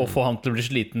han og få han til å bli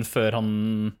sliten før han...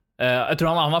 Jeg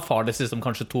tror han farlig om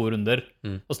kanskje 2 runder.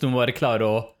 Og så du må bare klare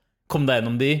å komme deg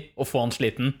gjennom de og få han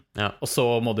sliten. Og så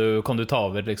kan du ta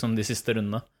over liksom, de siste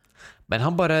rundene. Men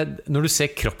han bare, når du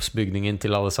ser kroppsbygningen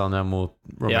til Adesanya mot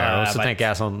Romero, så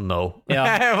tenker jeg sånn, no.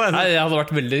 Ja. Jeg hadde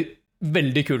vært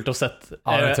veldig kult å sette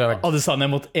Adesanya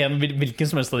mot hvilken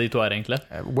som helst av de to egentlig.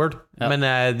 Word. Men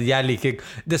jeg liker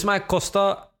det som Costa.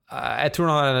 Jeg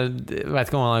tror jeg vet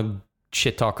ikke om han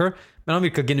shit-talker, men han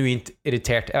virker genuint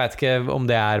irritert. Jeg vet ikke om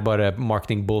det bare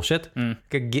marketing bullshit.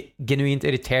 Genuint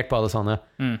irritert på Adesanya.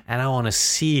 And I wanna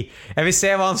see. Jeg vil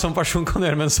se hva en sånn person kan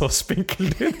gjøre med en så spinkel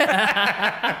dude.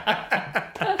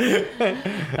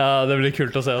 Ja, det blir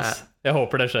kult å se oss. Jeg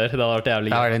håper det skjer. Det hadde vært jævlig.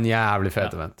 Det var en jævlig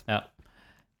fet event. Ja.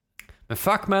 Men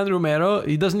fuck, man, Romero,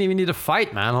 he doesn't even need to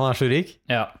fight, man. Han så rik.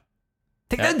 Ja.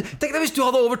 Tenk deg hvis du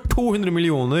hadde over 200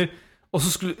 millioner, og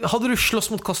så hadde du slåss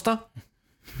mot Costa?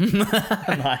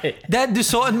 Nei. Du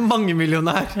så en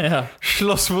mangemillionær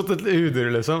slåss mot et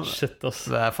udyr, liksom. Shit, ass.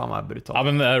 Det faen meg brutalt. Ja,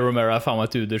 men Romero faen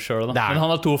meg et udyr selv, da. Men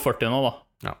han har 240 nå, da.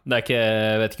 Ja. Det ikke,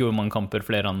 jeg vet ikke hvor mange kamper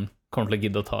flere han kommer til å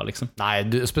gidde å ta, liksom. Nei,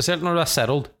 spesielt når du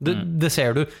settled. Det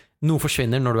ser du. Noe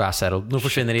forsvinner når du settled. Noe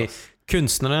forsvinner i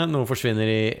kunstnere, noe forsvinner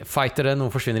i fightere,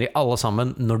 noe forsvinner i alle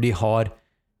sammen når de har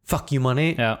fuck you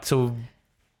money. Så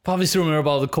hvis Romero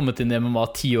bare hadde kommet inn i MMA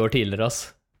 10 år tidligere, ass.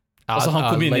 Altså han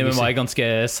kom inn i MMA i ganske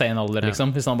sen alder,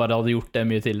 liksom. Hvis han bare hadde gjort det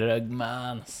mye tidligere,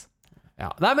 man, ass.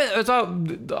 Nei, men vet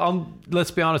du,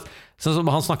 let's be honest. Sånn som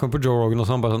han snakker om på Joe Rogan og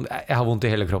sånn, bare sånn, jeg har vondt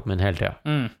i hele kroppen min hele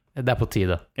tiden. Det på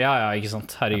tide. Ja, ikke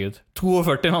sant, herregud.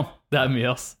 42, mann, det mye,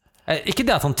 ass. Ikke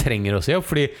det at han trenger å si opp,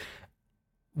 fordi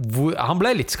han ble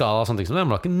litt skadet og sånne ting, men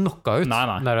han ble ikke knocka ut.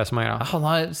 Nei. Det det som greia. Han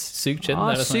har sykt skinn.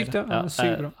 Han sykt, ja.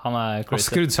 Sykt bra. Han crazy. Han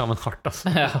skrudd sammen hardt,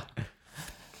 altså.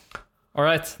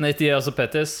 Alright, Nate Diaz og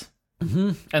Pettis.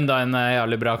 Enda en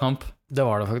jævlig bra kamp. Det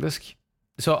var det faktisk.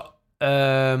 Så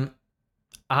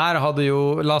her hadde jo,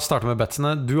 la oss starte med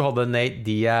betsene. Du hadde Nate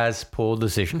Diaz på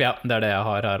decision. Ja, det det jeg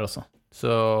har her også.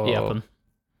 Så,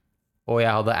 og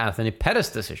jeg hadde Anthony Pettis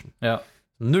decision.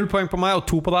 0 poeng på meg og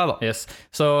 2 på deg, da. Yes.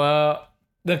 Så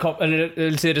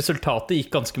resultatet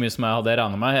gikk ganske mye som jeg hadde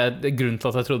regnet med. Grunnen til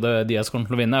at jeg trodde Diaz kom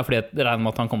til å vinne er fordi jeg regner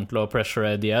med at han kommer til å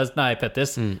pressure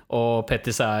Pettis, og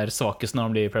Pettis svakest når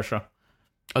han blir pressure.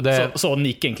 Så den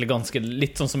gikk egentlig ganske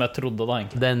litt sånn som jeg trodde da,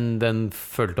 egentlig. Den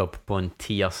følte opp på en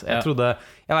 10, ass.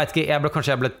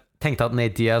 Jeg ble tenkte at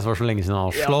Nate Diaz var så lenge siden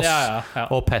han slåss,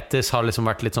 og Pettis har liksom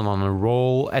vært litt sånn on a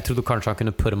roll. Jeg trodde kanskje han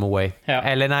kunne put him away.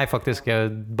 Eller nei, faktisk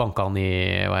banka han i,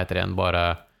 hva heter det igjen, bare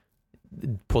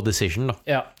på decision, da.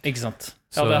 Ja, ikke sant.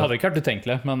 Ja, det hadde ikke vært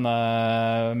utenkelig,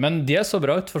 men Diaz så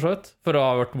bra ut, for så vidt, for å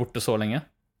ha vært borte så lenge.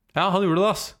 Ja, han gjorde det,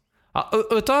 ass.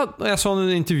 Vet du, når jeg så han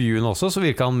i intervjuen også, så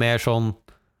virket han mer sånn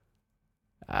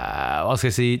hva skal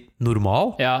jeg si,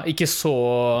 normal. Ja, ikke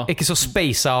så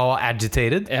spacet og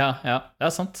agitated. Ja,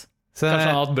 sant. Kanskje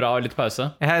han har hatt bra og litt pause.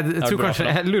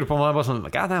 Jeg lurer på om han var sånn,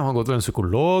 God, han har gått til en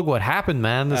psykolog. What happened,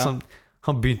 man? Sånn,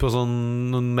 han begynte på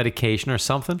sånn medication or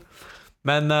something.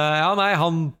 Men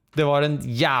det var en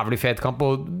jævlig fet kamp,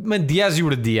 men Diaz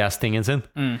gjorde Diaz-tingen sin.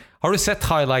 Har du sett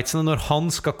highlightsene når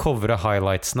han skal covre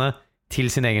highlightsene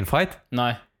til sin egen fight?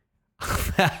 Nei.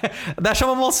 Det som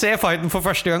om man ser fighten for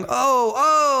første gang.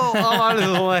 Han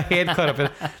liksom sånn helt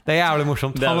karapet. Det jævlig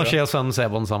morsomt. Han og Shea Sven ser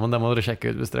på den sammen. Det må dere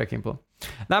sjekke ut hvis dere er keen på det.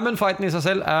 Nei, men fighten i seg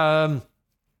selv,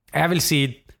 jeg vil si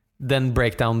den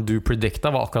breakdown du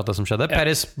predicta var akkurat det som skjedde.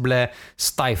 Pettis ble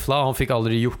stifla. Han fikk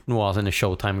aldri gjort noe av sine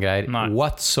Showtime-greier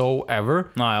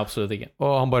whatsoever. Nei, absolutt ikke.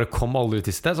 Og han bare kom aldri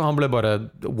til sted, så han ble bare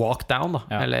walked down da.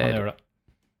 Han gjør det.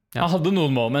 Han hadde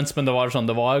noen moments, men det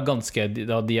var ganske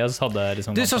da Diaz hadde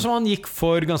liksom, det sånn som han gikk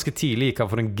for ganske tidlig. Gikk han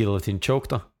for en guillotine choke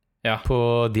da.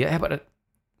 På Diaz. Jeg bare,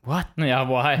 what?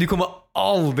 Du kommer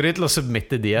aldri til å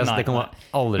submitte Diaz. Nei, det kommer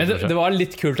aldri Men til å skje. det var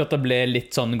litt kult at det ble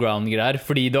litt sånn ground-greier.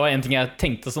 Fordi det var en ting jeg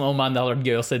tenkte sånn, man, det hadde vært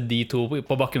gøy å se de to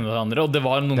på bakken med hverandre. Og det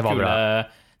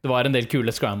var en del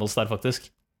kule scrambles der, faktisk.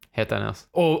 Helt enig, altså.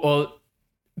 Og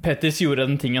Pettis gjorde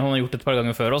den tingen han har gjort et par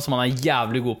ganger før, som han er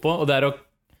jævlig god på. Og det er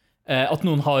at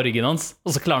noen har ryggen hans,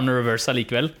 og så klarer han å reverse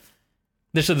allikevel.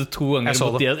 Det skjedde 2 ganger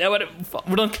mot Diaz.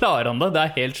 Hvordan klarer han det? Det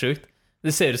er helt sjukt. Det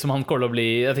ser ut som han kommer til å bli.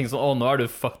 Jeg tenker sånn, nå er du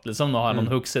fucked, liksom. Nå har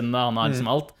han hooks inne, han har liksom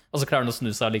alt. Og så klarer han å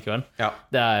snu seg allikevel. Ja.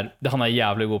 Han er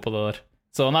jævlig god på det der.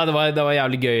 Så nei, det var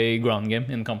jævlig gøy ground game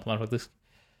innen kampen her, faktisk.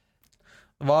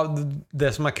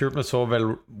 Det som er kult med så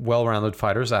well-rounded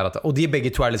fighters, er at, og de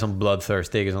begge to er liksom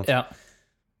bloodthirsty, ikke sant? Ja.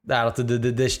 Det er at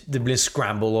det blir en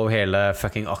scramble over hele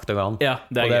fucking octagon. Ja,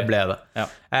 det og det ble det. Ja.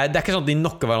 Det er ikke sånn at de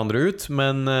knocker hverandre ut,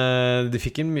 men det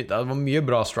var mye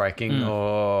bra striking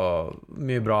og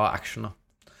mye bra action. Da.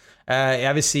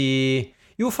 Jeg vil si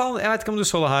jo, faen, jeg vet ikke om du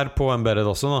så det her på Embedded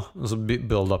også, da. Altså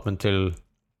build-upen til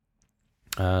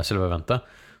selve eventet.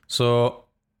 Så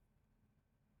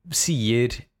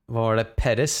sier, hva var det,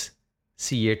 Perez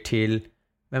sier til,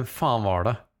 hvem faen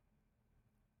var det?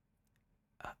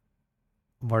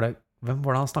 Hvem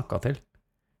var det han snakket til?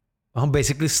 Han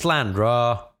basically slandra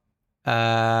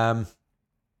han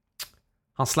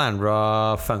slandra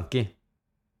Funky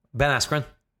Ben Askren.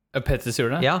 Pettis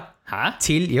gjorde det? Ja. Hæ?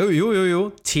 Til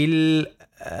til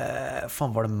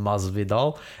faen var det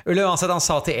Masvidal? Eller uansett, han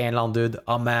sa til en eller annen dude,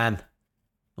 man,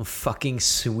 fucking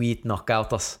sweet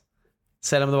knockout, ass.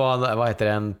 Selv om det var, hva heter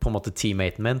det, på en måte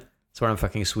teammaten min, så var det en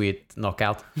fucking sweet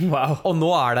knockout. Wow. Og nå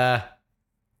er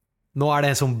det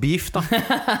en sånn beef da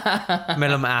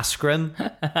mellom Askren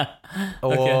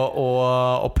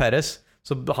og Perez.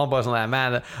 Så han bare sånn,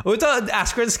 man. Og vet du,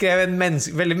 Askren skrev en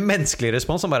veldig menneskelig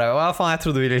respons. Han bare, hva faen, jeg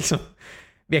trodde vi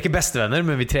er ikke bestevenner,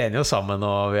 men vi trener jo sammen,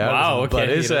 og vi er liksom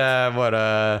buddies. Så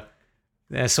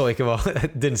jeg så ikke hva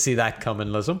didn't see that coming,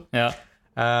 liksom. Ja.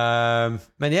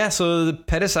 Men så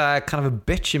Perez er kind of a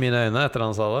bitch i mine øyne etter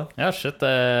han sa det. Ja, shit,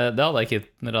 det hadde jeg ikke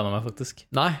regnet med, faktisk.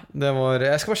 Nei,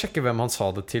 jeg skal bare sjekke hvem han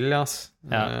sa det til, ja.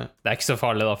 Det er ikke så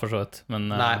farlig da, for så vidt.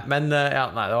 Nei, det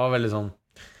var veldig sånn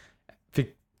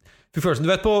Fikk følelsen,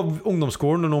 du vet på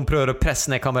ungdomsskolen når noen prøver å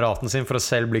presse ned kameraten sin for å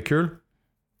selv bli kul.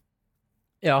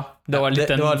 Ja, det var litt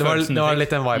den følelsen. Det var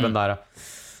litt den viben der, ja.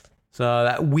 Så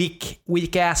det er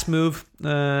weak ass move.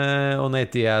 Og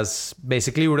Nate Diaz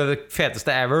basically gjorde det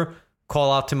feteste ever.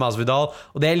 Call out til Masvidal.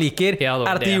 Og det jeg liker, er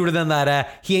at de gjorde den der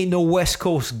he ain't no West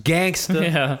Coast gangster.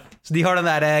 Yeah. Så de har den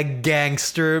der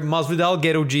gangster Masvidal,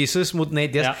 Ghetto Jesus mot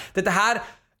Nate Diaz. Dette her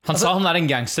han sa han er en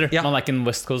gangster, men han er ikke en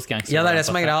West Coast gangster. Ja, det er det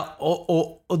som er greia.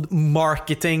 Og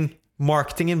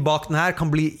marketingen bak den her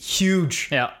kan bli huge.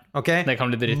 Ja, okay? Det kan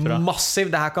bli dritbra. Massiv,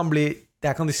 det her kan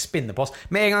de spinne på oss.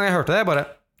 Med en gang jeg hørte det, bare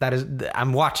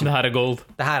I'm watching. Det her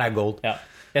er gold. Ja.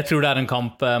 Jeg tror det er en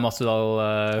kamp Masvidal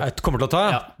kommer til å ta.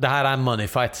 Ja. Det her er en money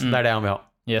fight. Det er det han vil ha.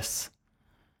 Yes.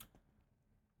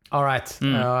 All right.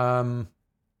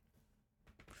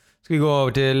 Skal vi gå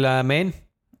over til main?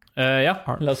 Ja,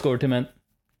 la oss gå over til main.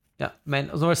 Ja, main.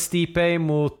 Og så var det Stipe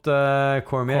mot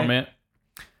Cormier.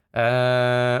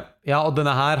 Ja, og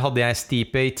denne her hadde jeg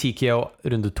Stipe i TKO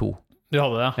runde 2. Du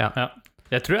hadde det, ja.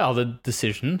 Jeg tror jeg hadde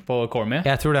decision på Cormier.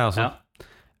 Jeg tror det også. Ja.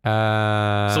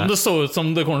 Som det så ut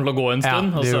som det kommer til å gå en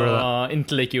stund,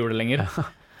 inntil jeg ikke gjorde det lenger.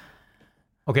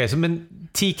 Ok, men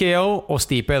TKO og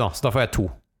Stipe da, så da får jeg 2.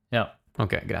 Ja.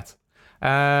 Ok, greit.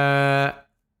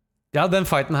 Ja, den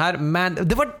fighten her, man,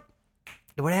 det var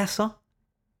det jeg sa.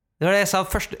 Det var det jeg sa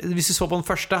først. Hvis du så på den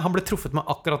første, han ble truffet med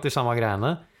akkurat de samme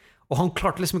greiene, og han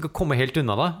klarte liksom ikke å komme helt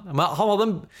unna det. Men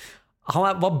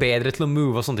han var bedre til å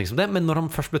move og sånne ting som det, men når han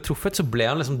først ble truffet, så ble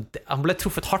han ble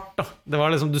truffet hardt da. Det var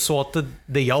liksom, du så at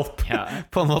det hjalp,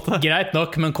 på en måte. Greit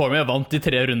nok, men Cormier vant i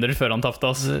 3 runder før han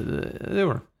tappte, altså. Det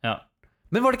gjorde han. Ja.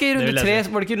 Men var det ikke i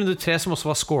runde 3 som også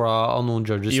var scoret av noen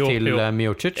judges til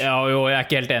Miocic? Ja, jo, jeg er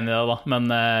ikke helt enig i det da,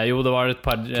 men jo, det var et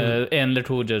par, en eller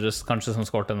to judges kanskje som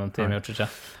scoret den til Miocic, ja.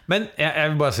 Men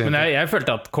jeg vil bare si... Men jeg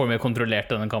følte at Cormier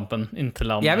kontrollerte denne kampen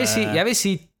inntil han... Jeg vil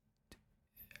si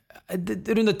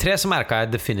runde 3 så merket jeg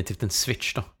definitivt en switch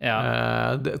da.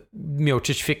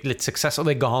 Miocic fikk litt suksess, og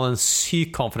det ga han en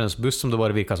syk confidence boost som det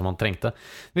bare virket som han trengte.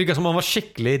 Det virket som han var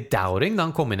skikkelig doubting da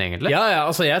han kom inn egentlig.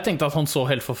 Altså jeg tenkte at han så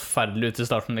helt forferdelig ut i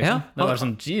starten liksom. Det var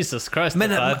sånn, Jesus Christ,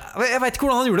 men, jeg vet ikke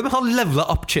hvordan han gjorde det, men han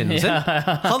levelet up chinnen sin.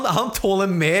 Han tåler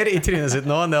mer i trynet sitt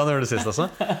nå enn det han gjorde sist altså.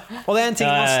 Og det er en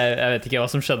ting jeg vet ikke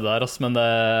hva som skjedde der altså, men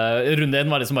runde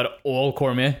 1 var liksom bare all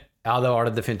Cormier. Ja, det var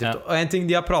det definitivt. Og en ting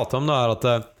de har pratet om da er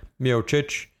at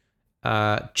Miocic,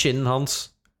 chinnen hans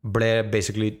ble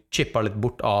basically chippet litt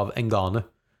bort av Ngannou.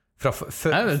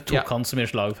 Tok han så mye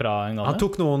slag fra Ngannou? Han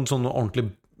tok noen sånne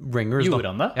ordentlig ringers.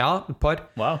 Gjorde han det? Ja, et par.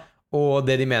 Wow. Og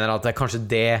det de mener er at det er kanskje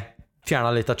det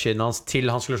fjernet litt av chinen hans til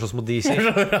han skulle slåss mot DC.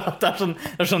 Det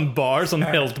er sånn bar, sånn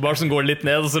health bar som går litt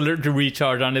ned, og så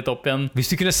recharger han litt opp igjen. Hvis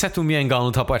du kunne sett hvor mye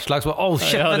Ngannou tar på ett slag, så bare,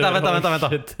 shit, vent da.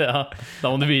 Shit, ja. Da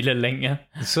må du hvile lenge.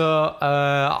 Så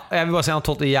jeg vil bare si han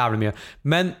tålte jævlig mye.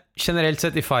 Men generelt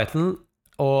sett i fighten,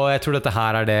 og jeg tror dette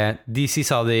her er det DC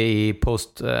sa det i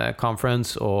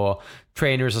post-conference, og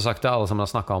trainers har sagt det, alle som har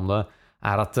snakket om det,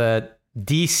 er at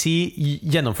DC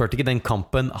gjennomførte ikke den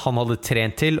kampen han hadde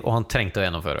trent til, og han trengte å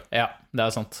gjennomføre. Ja, det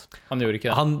er sant. Han gjorde ikke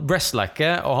det. Han wrestla ikke,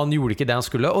 og han gjorde ikke det han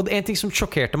skulle. Og en ting som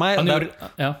sjokkerte meg,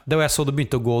 det var jeg så det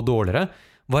begynte å gå dårligere,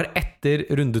 var etter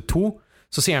runde 2,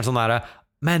 så sier han sånn der,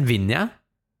 men vinner jeg?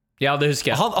 Ja, det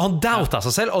husker jeg. Han doubta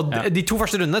seg selv, og de 2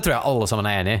 første rundene tror jeg alle sammen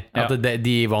er enig i, at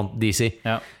de vant DC.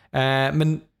 Ja.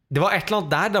 Men det var et eller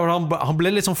annet der han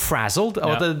ble litt sånn frazzled,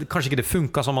 av at det, kanskje ikke det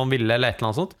funket som han ville, eller et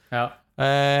eller annet sånt. Ja.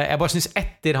 Jeg bare synes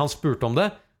etter han spurte om det,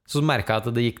 så merket jeg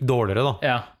at det gikk dårligere da.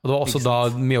 Ja, og det var også da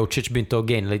Miocic begynte å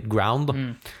gaine litt ground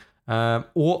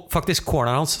og faktisk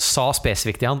corneren hans sa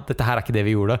spesifikt til han, dette her er ikke det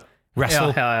vi gjorde, wrestle,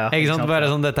 ikke sant?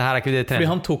 Bare sånn, dette her er ikke det fordi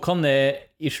han tok han ned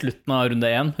i slutten av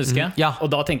runde 1, husker jeg,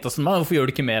 og da tenkte jeg sånn, hvorfor gjør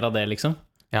du ikke mer av det liksom?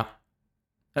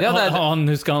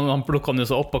 Han plukket han jo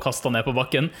så opp og kastet han ned på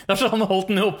bakken. Derfor han holdt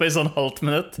den oppe i sånn halvt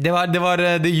minutt. Det var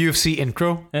the UFC intro.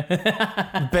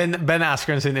 Ben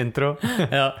Askren sin intro.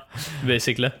 Ja,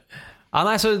 basically.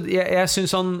 Nei, så jeg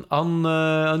synes han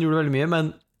gjorde veldig mye,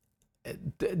 men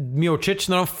Miocic,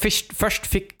 når han først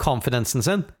fikk confidensen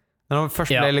sin, når han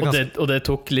først ble og det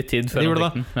tok litt tid før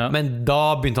han fikk den. Men da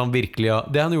begynte han virkelig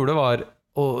det han gjorde var,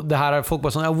 og det her er folk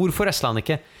bare sånn, hvorfor wrestler han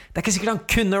ikke? Det er ikke sikkert han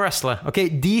kunne wrestle. Ok,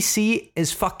 DC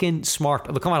is fucking smart.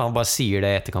 Og det kan være han bare sier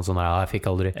det i etterkant sånn, jeg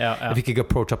fikk ikke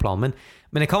approacha planen min.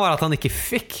 Men det kan være at han ikke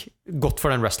fikk gått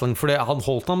for den wrestling, for han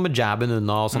holdt han med jabben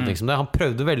unna og sånne ting som det. Han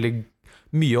prøvde veldig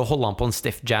mye å holde han på en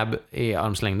stiff jab i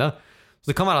armslengde. Så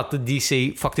det kan være at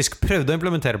DC faktisk prøvde å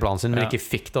implementere planen sin, men ikke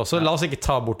fikk det også. La oss ikke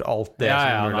ta bort alt det som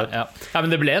er mulig. Ja, men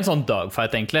det ble en sånn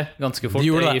dogfight egentlig, ganske fort,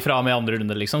 fra med andre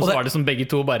runde liksom. Så var det som begge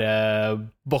to bare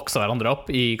boksa hverandre opp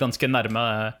i ganske nærme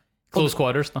close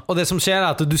quarters da. Og det som skjer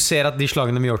er at du ser at de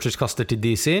slagene Miocic kaster til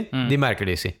DC, de merker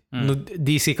DC. Når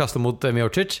DC kaster mot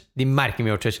Miocic, de merker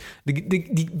Miocic.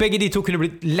 Begge de to kunne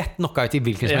blitt lett knockout i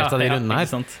hvilken som helst av de rundene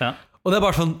her. Og det er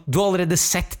bare sånn, du har allerede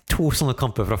sett 2 sånne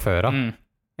kamper fra før av.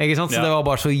 Ikke sant? Så det var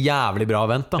bare så jævlig bra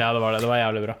vent da. Ja, det var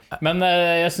jævlig bra. Men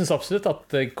jeg synes absolutt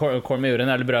at Cormier gjorde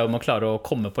en jævlig bra om å klare å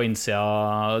komme på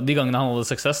innsida de gangene han hadde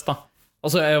suksess da.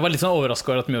 Altså, jeg var litt sånn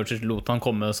overrasket over at Miocic lot han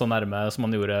komme så nærme som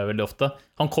han gjorde veldig ofte.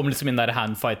 Han kom liksom inn der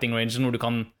handfighting range hvor du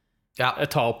kan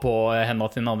ta opp på hendene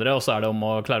til den andre, og så er det om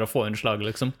å klare å få inn slag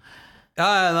liksom.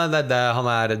 Ja, nei, det er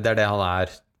det han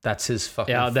er. That's his fucking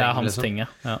thing. Ja, det er hans liksom. ting,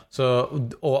 ja. Så,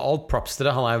 og alt props til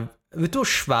det, han er. Vet du hvor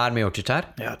svær Miocic er?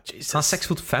 Ja, Jesus. Han er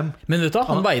 6'5". Men vet du,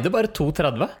 han veide bare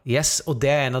 2,30. Yes, og det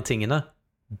er en av tingene.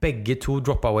 Begge to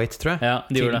droppa weight, tror jeg. Ja,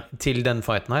 de gjorde det. Til den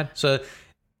fighten her. Så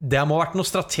det må ha vært noe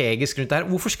strategisk rundt det her.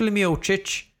 Hvorfor skulle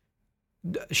Miocic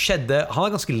han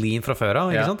er ganske lean fra før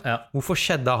av, ikke sant? Ja. Hvorfor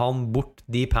skjedde han bort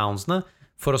de poundsene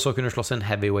for å så kunne slåss en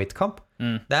heavyweight-kamp?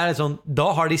 Det er litt sånn, da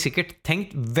har de sikkert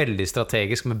tenkt veldig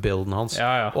strategisk med builden hans,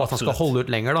 og at han skal holde ut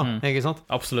lenger da, ikke sant?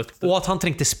 Absolutt. Og at han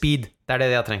trengte speed, det er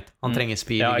det de har trengt. Han trenger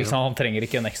speed. Ja, ikke sant? Han trenger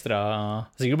ikke en ekstra,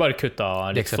 sikkert bare kutta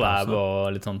litt flab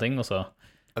og litt sånne ting, og så.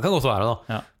 Det kan godt være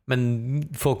da. Men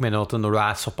folk mener at når du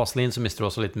er såpass lean, så mister du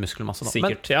også litt muskelmasse da.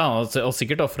 Sikkert, og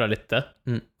sikkert offret litt det.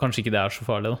 Kanskje ikke det er så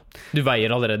farlig da. Du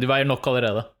veier nok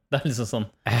allerede. Det er liksom sånn,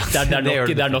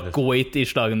 det er nok weight i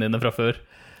slagene dine fra før.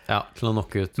 Ja, til å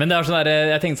knocke ut. Men det er sånn der,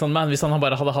 jeg tenkte sånn, hvis han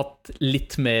bare hadde hatt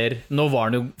litt mer. Nå var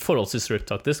han jo forholdsvis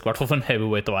stripped faktisk, i hvert fall for en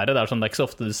heavyweight å være. Det er sånn, det er ikke så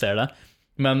ofte du ser det.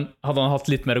 Men hadde han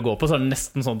hatt litt mer å gå på, så er det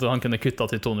nesten sånn at han kunne kutta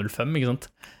til 205, ikke sant?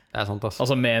 Det er sant,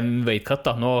 altså med en weight cut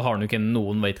da. Nå har han jo ikke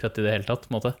noen weight cut i det hele tatt,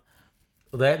 på en måte.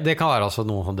 Det kan være altså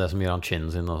noe av det som gjør han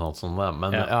chinnen sin og sånt,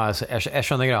 men jeg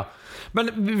skjønner greia.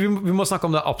 Men vi må snakke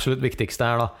om det absolutt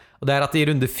viktigste her da. Og det er at i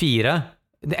runde 4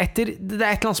 det er et eller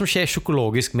annet som skjer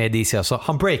psykologisk med DC også.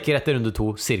 Han breaker etter runde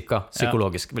 2 cirka,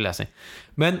 psykologisk vil jeg si.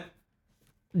 Men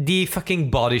de fucking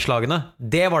bodyslagene,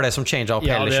 det var det som changet opp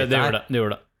hele shit her. Det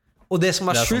gjorde det. Og det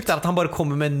som er sjukt er at han bare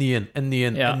kommer med en ny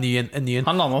en.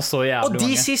 Han landet så jævlig mange. Og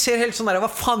DC ser helt sånn der, hva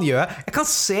faen gjør jeg? Jeg kan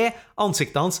se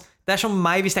ansiktet hans. Det er som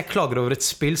meg hvis jeg klager over et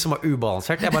spill som var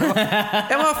ubalansert. Jeg bare,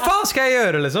 hva faen skal jeg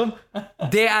gjøre liksom?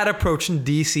 Det er approachen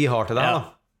DC har til deg da.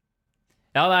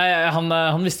 Ja, nei,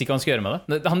 han visste ikke hva han skulle gjøre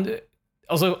med det.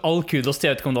 Altså, all kudos til,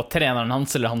 jeg vet ikke om det var treneren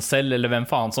hans eller han selv, eller hvem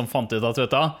faen som fant ut at,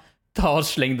 vet du, ta og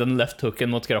sleng den left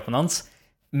hooken mot kroppen hans.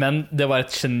 Men det var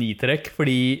et genitrekk,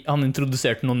 fordi han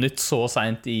introduserte noe nytt så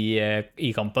sent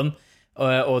i kampen.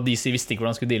 og DC visste ikke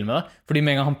hvordan han skulle deale med det. Fordi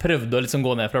med en gang han prøvde å liksom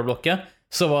gå ned fra blokket,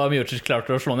 så var Miocic klar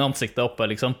til å slå han i ansiktet oppe,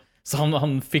 liksom. Så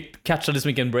han fikk catcha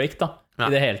liksom ikke en break, da. I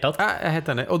det hele tatt. Jeg er helt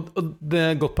enig. Og det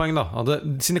er et godt poeng, da.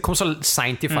 Siden det kom så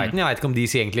sent i fighten, jeg vet ikke om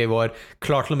DC egentlig var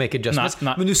klar til å make adjustments,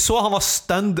 men du så han var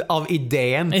stunned av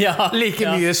ideen like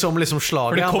mye som liksom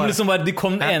slaget. For de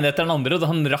kom en etter den andre, og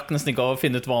han rakk nesten ikke å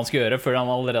finne ut hva han skulle gjøre før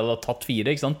han allerede hadde tatt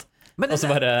 4, ikke sant? Men det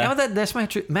som er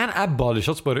helt true. Man, er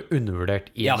bodyshots bare undervurdert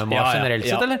i MMA generelt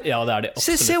sett, eller? Ja, det er det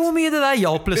absolutt. Se hvor mye det der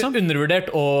hjalp, liksom. Undervurdert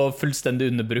og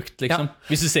fullstendig underbrukt, liksom.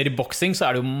 Hvis du ser i boksing,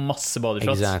 så er det jo masse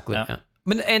bodyshots. Exactly,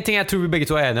 Men en ting jeg tror vi begge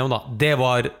to er enige om, da, det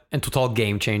var en total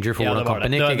game changer for hvordan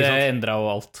kampen gikk. Det endret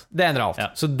jo alt. Det endret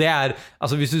alt. Så det er,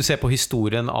 altså hvis du ser på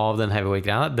historien av den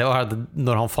heavyweight-greiene, det var at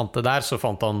når han fant det der, så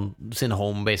fant han sin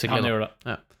home, basically. Han gjorde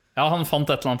det. Ja, han fant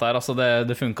et eller annet der, altså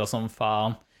det funket som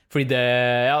faen. Fordi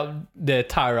det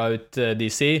tæra ut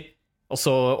DC, og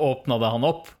så åpnet det han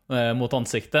opp mot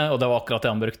ansiktet, og det var akkurat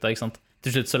det han brukte, ikke sant?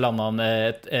 Til slutt så landet han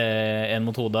en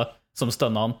mot hodet, som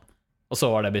stønnet han, og så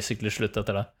var det basically slutt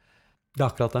etter det. Det er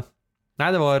akkurat det. Nei,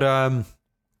 det var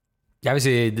jeg vil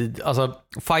si, altså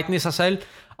fighten i seg selv,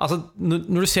 altså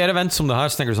når du ser event som det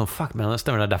her, så tenker du sånn, fuck man, det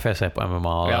stemmer, det er derfor jeg ser på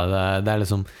MMA. Det er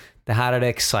liksom, det her er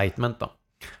det excitement, da.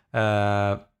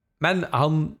 Men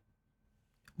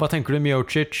hva tenker du,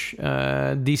 Miocic?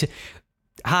 DC,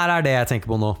 her er det jeg tenker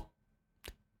på nå.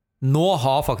 Nå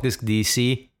har faktisk DC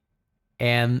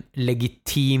en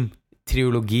legitim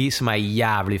trilogi som er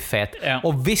jævlig fet.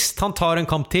 Og hvis han tar en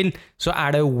kamp til, så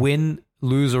er det win,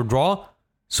 lose or draw,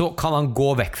 så kan han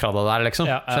gå vekk fra det der, liksom.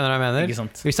 Skjønner du hva jeg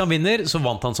mener? Hvis han vinner, så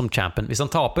vant han som champion. Hvis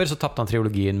han taper, så tapte han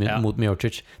trilogien mot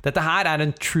Miocic. Dette her er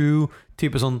en true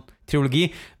type sånn trilogi.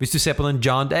 Hvis du ser på den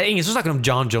John... Det er ingen som snakker om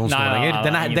John Jones nå lenger.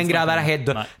 Den greia der er helt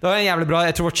død. Det var en jævlig bra,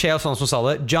 jeg tror det var Chael som sa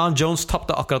det. John Jones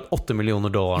tappte akkurat $8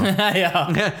 millioner.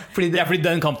 fordi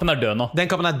den kampen er død nå.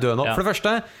 Den kampen er død nå. For det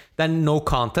første, det er no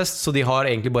contest, så de har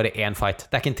egentlig bare én fight.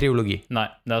 Det er ikke en trilogi. Nei,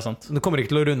 det er sant. Det kommer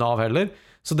ikke til å runde av heller.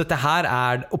 Så dette her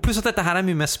er... Og pluss at dette her er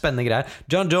mye mer spennende greier.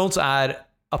 John Jones er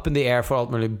up in the air for alt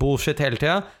mulig bullshit hele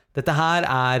tiden. Dette her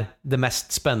er det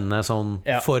mest spennende sånn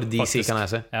for DC, faktisk. Kan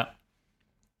jeg si.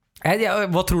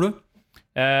 Hva tror du?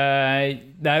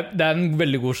 Det er en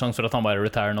veldig god sjanse for at han bare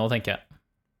retire nå, tenker jeg.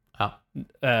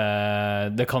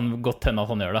 Det kan godt hende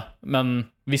at han gjør det. Men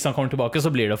hvis han kommer tilbake,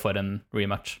 så blir det for en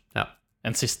rematch.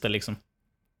 En siste, liksom.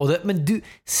 Men du,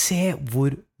 se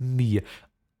hvor mye.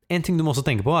 En ting du må også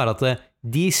tenke på er at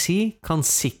DC kan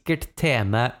sikkert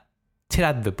tjene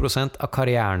 30% av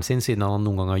karrieren sin siden han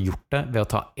noen gang har gjort det ved å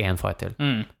ta én fight til.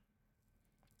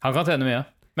 Han kan tjene mye.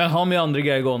 Men han har mye andre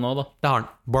greier gå nå, da. Det har han.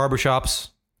 Barbershops.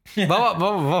 Hva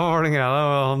var den greia da?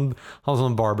 Han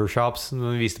sånne barbershops som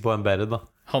viste på Embedded, da.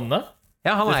 Han da?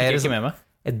 Ja, han er ikke med meg.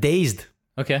 Dazed.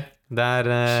 Ok. Det er,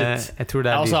 jeg tror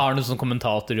det er... Ja, og så har han noen sånne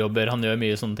kommentatorjobber. Han gjør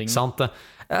mye sånne ting. Sant det.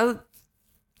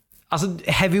 Altså,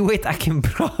 heavyweight er ikke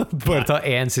bra. Bare ta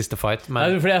én siste fight. Nei,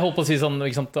 fordi jeg holdt på å si sånn,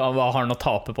 ikke sant, hva har han å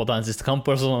tape på å ta en siste kamp?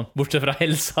 Sånn, bortsett fra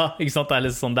helsa, ikke sant? Det er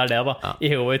litt sånn, det er det da.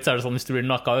 I heavyweight så er det sånn hvis du blir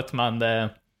knockout, men det...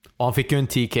 Og han fikk jo en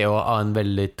TKO av en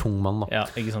veldig tung mann, da. Ja,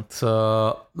 ikke sant. Så,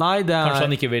 nei, det er... Kanskje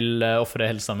han ikke vil offre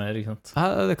helsa mer, ikke sant?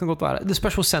 Ja, det kan godt være. Det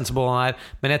spørs hvor sensible han er,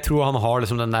 men jeg tror han har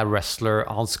liksom den der wrestler,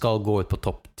 han skal gå ut på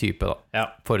topp-type, da. Ja.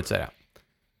 Forutser jeg.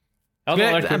 Ja, det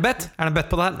er det bet? Er det bet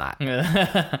på det her?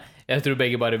 Nei. Jeg tror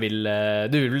begge bare vil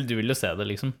Du vil jo se det,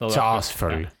 liksom. Ja,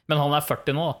 selvfølgelig. Men han er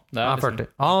 40 nå, da. Han er 40.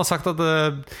 Han har sagt at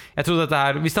jeg tror dette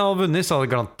er... Hvis han hadde vunnet, så hadde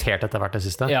det garantert dette vært det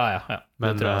siste. Ja.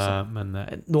 Men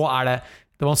nå er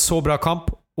det var en så bra kamp,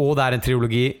 og det er en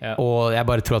trilogi, og jeg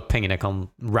bare tror at pengene kan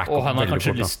rack opp veldig fort. Og han har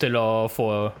kanskje lyst til å få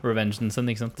revengen sin,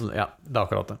 ikke sant? Ja, det er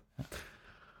akkurat det.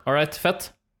 Alright,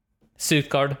 fett. Sykt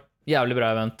card. Jævlig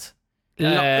bra event.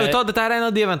 Dette er en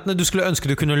av de eventene du skulle ønske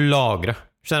du kunne lagre.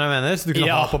 Skjønner du hva jeg mener? Så du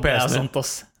kunne ha på PC-en. Ja, det er sant,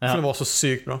 ass. For det var så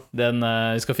sykt bra.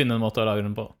 Vi skal finne en måte å lagre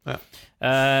den på.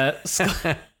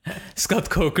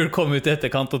 Scott Coker kom ut i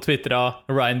etterkant og twittet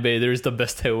Ryan Bader is the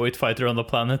best heavyweight fighter on the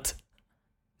planet.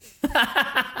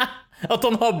 At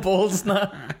han har ballsene.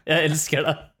 Jeg elsker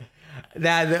det.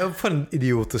 Det er for en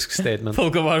idiotisk statement.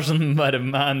 Folk har bare sånn bare,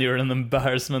 man, you're an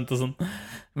embarrassment og sånn.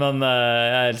 Men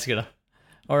jeg elsker det.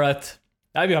 Alright.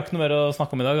 Nei, vi har ikke noe mer å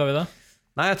snakke om i dag, har vi det?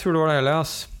 Nei, jeg tror det var det hele,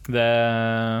 ass.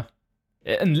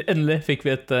 Endelig fikk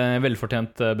vi et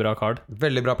velfortjent bra card.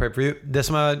 Veldig bra pay-per-view. Det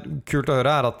som er kult å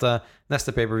høre er at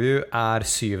neste pay-per-view er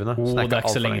 7. Det er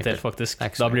ikke så lenge til, faktisk.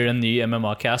 Da blir det en ny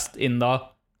MMA-cast. Innen da,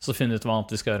 så finner vi ut hva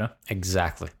annet vi skal gjøre.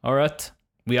 Exactly. Alright,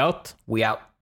 we out. We out.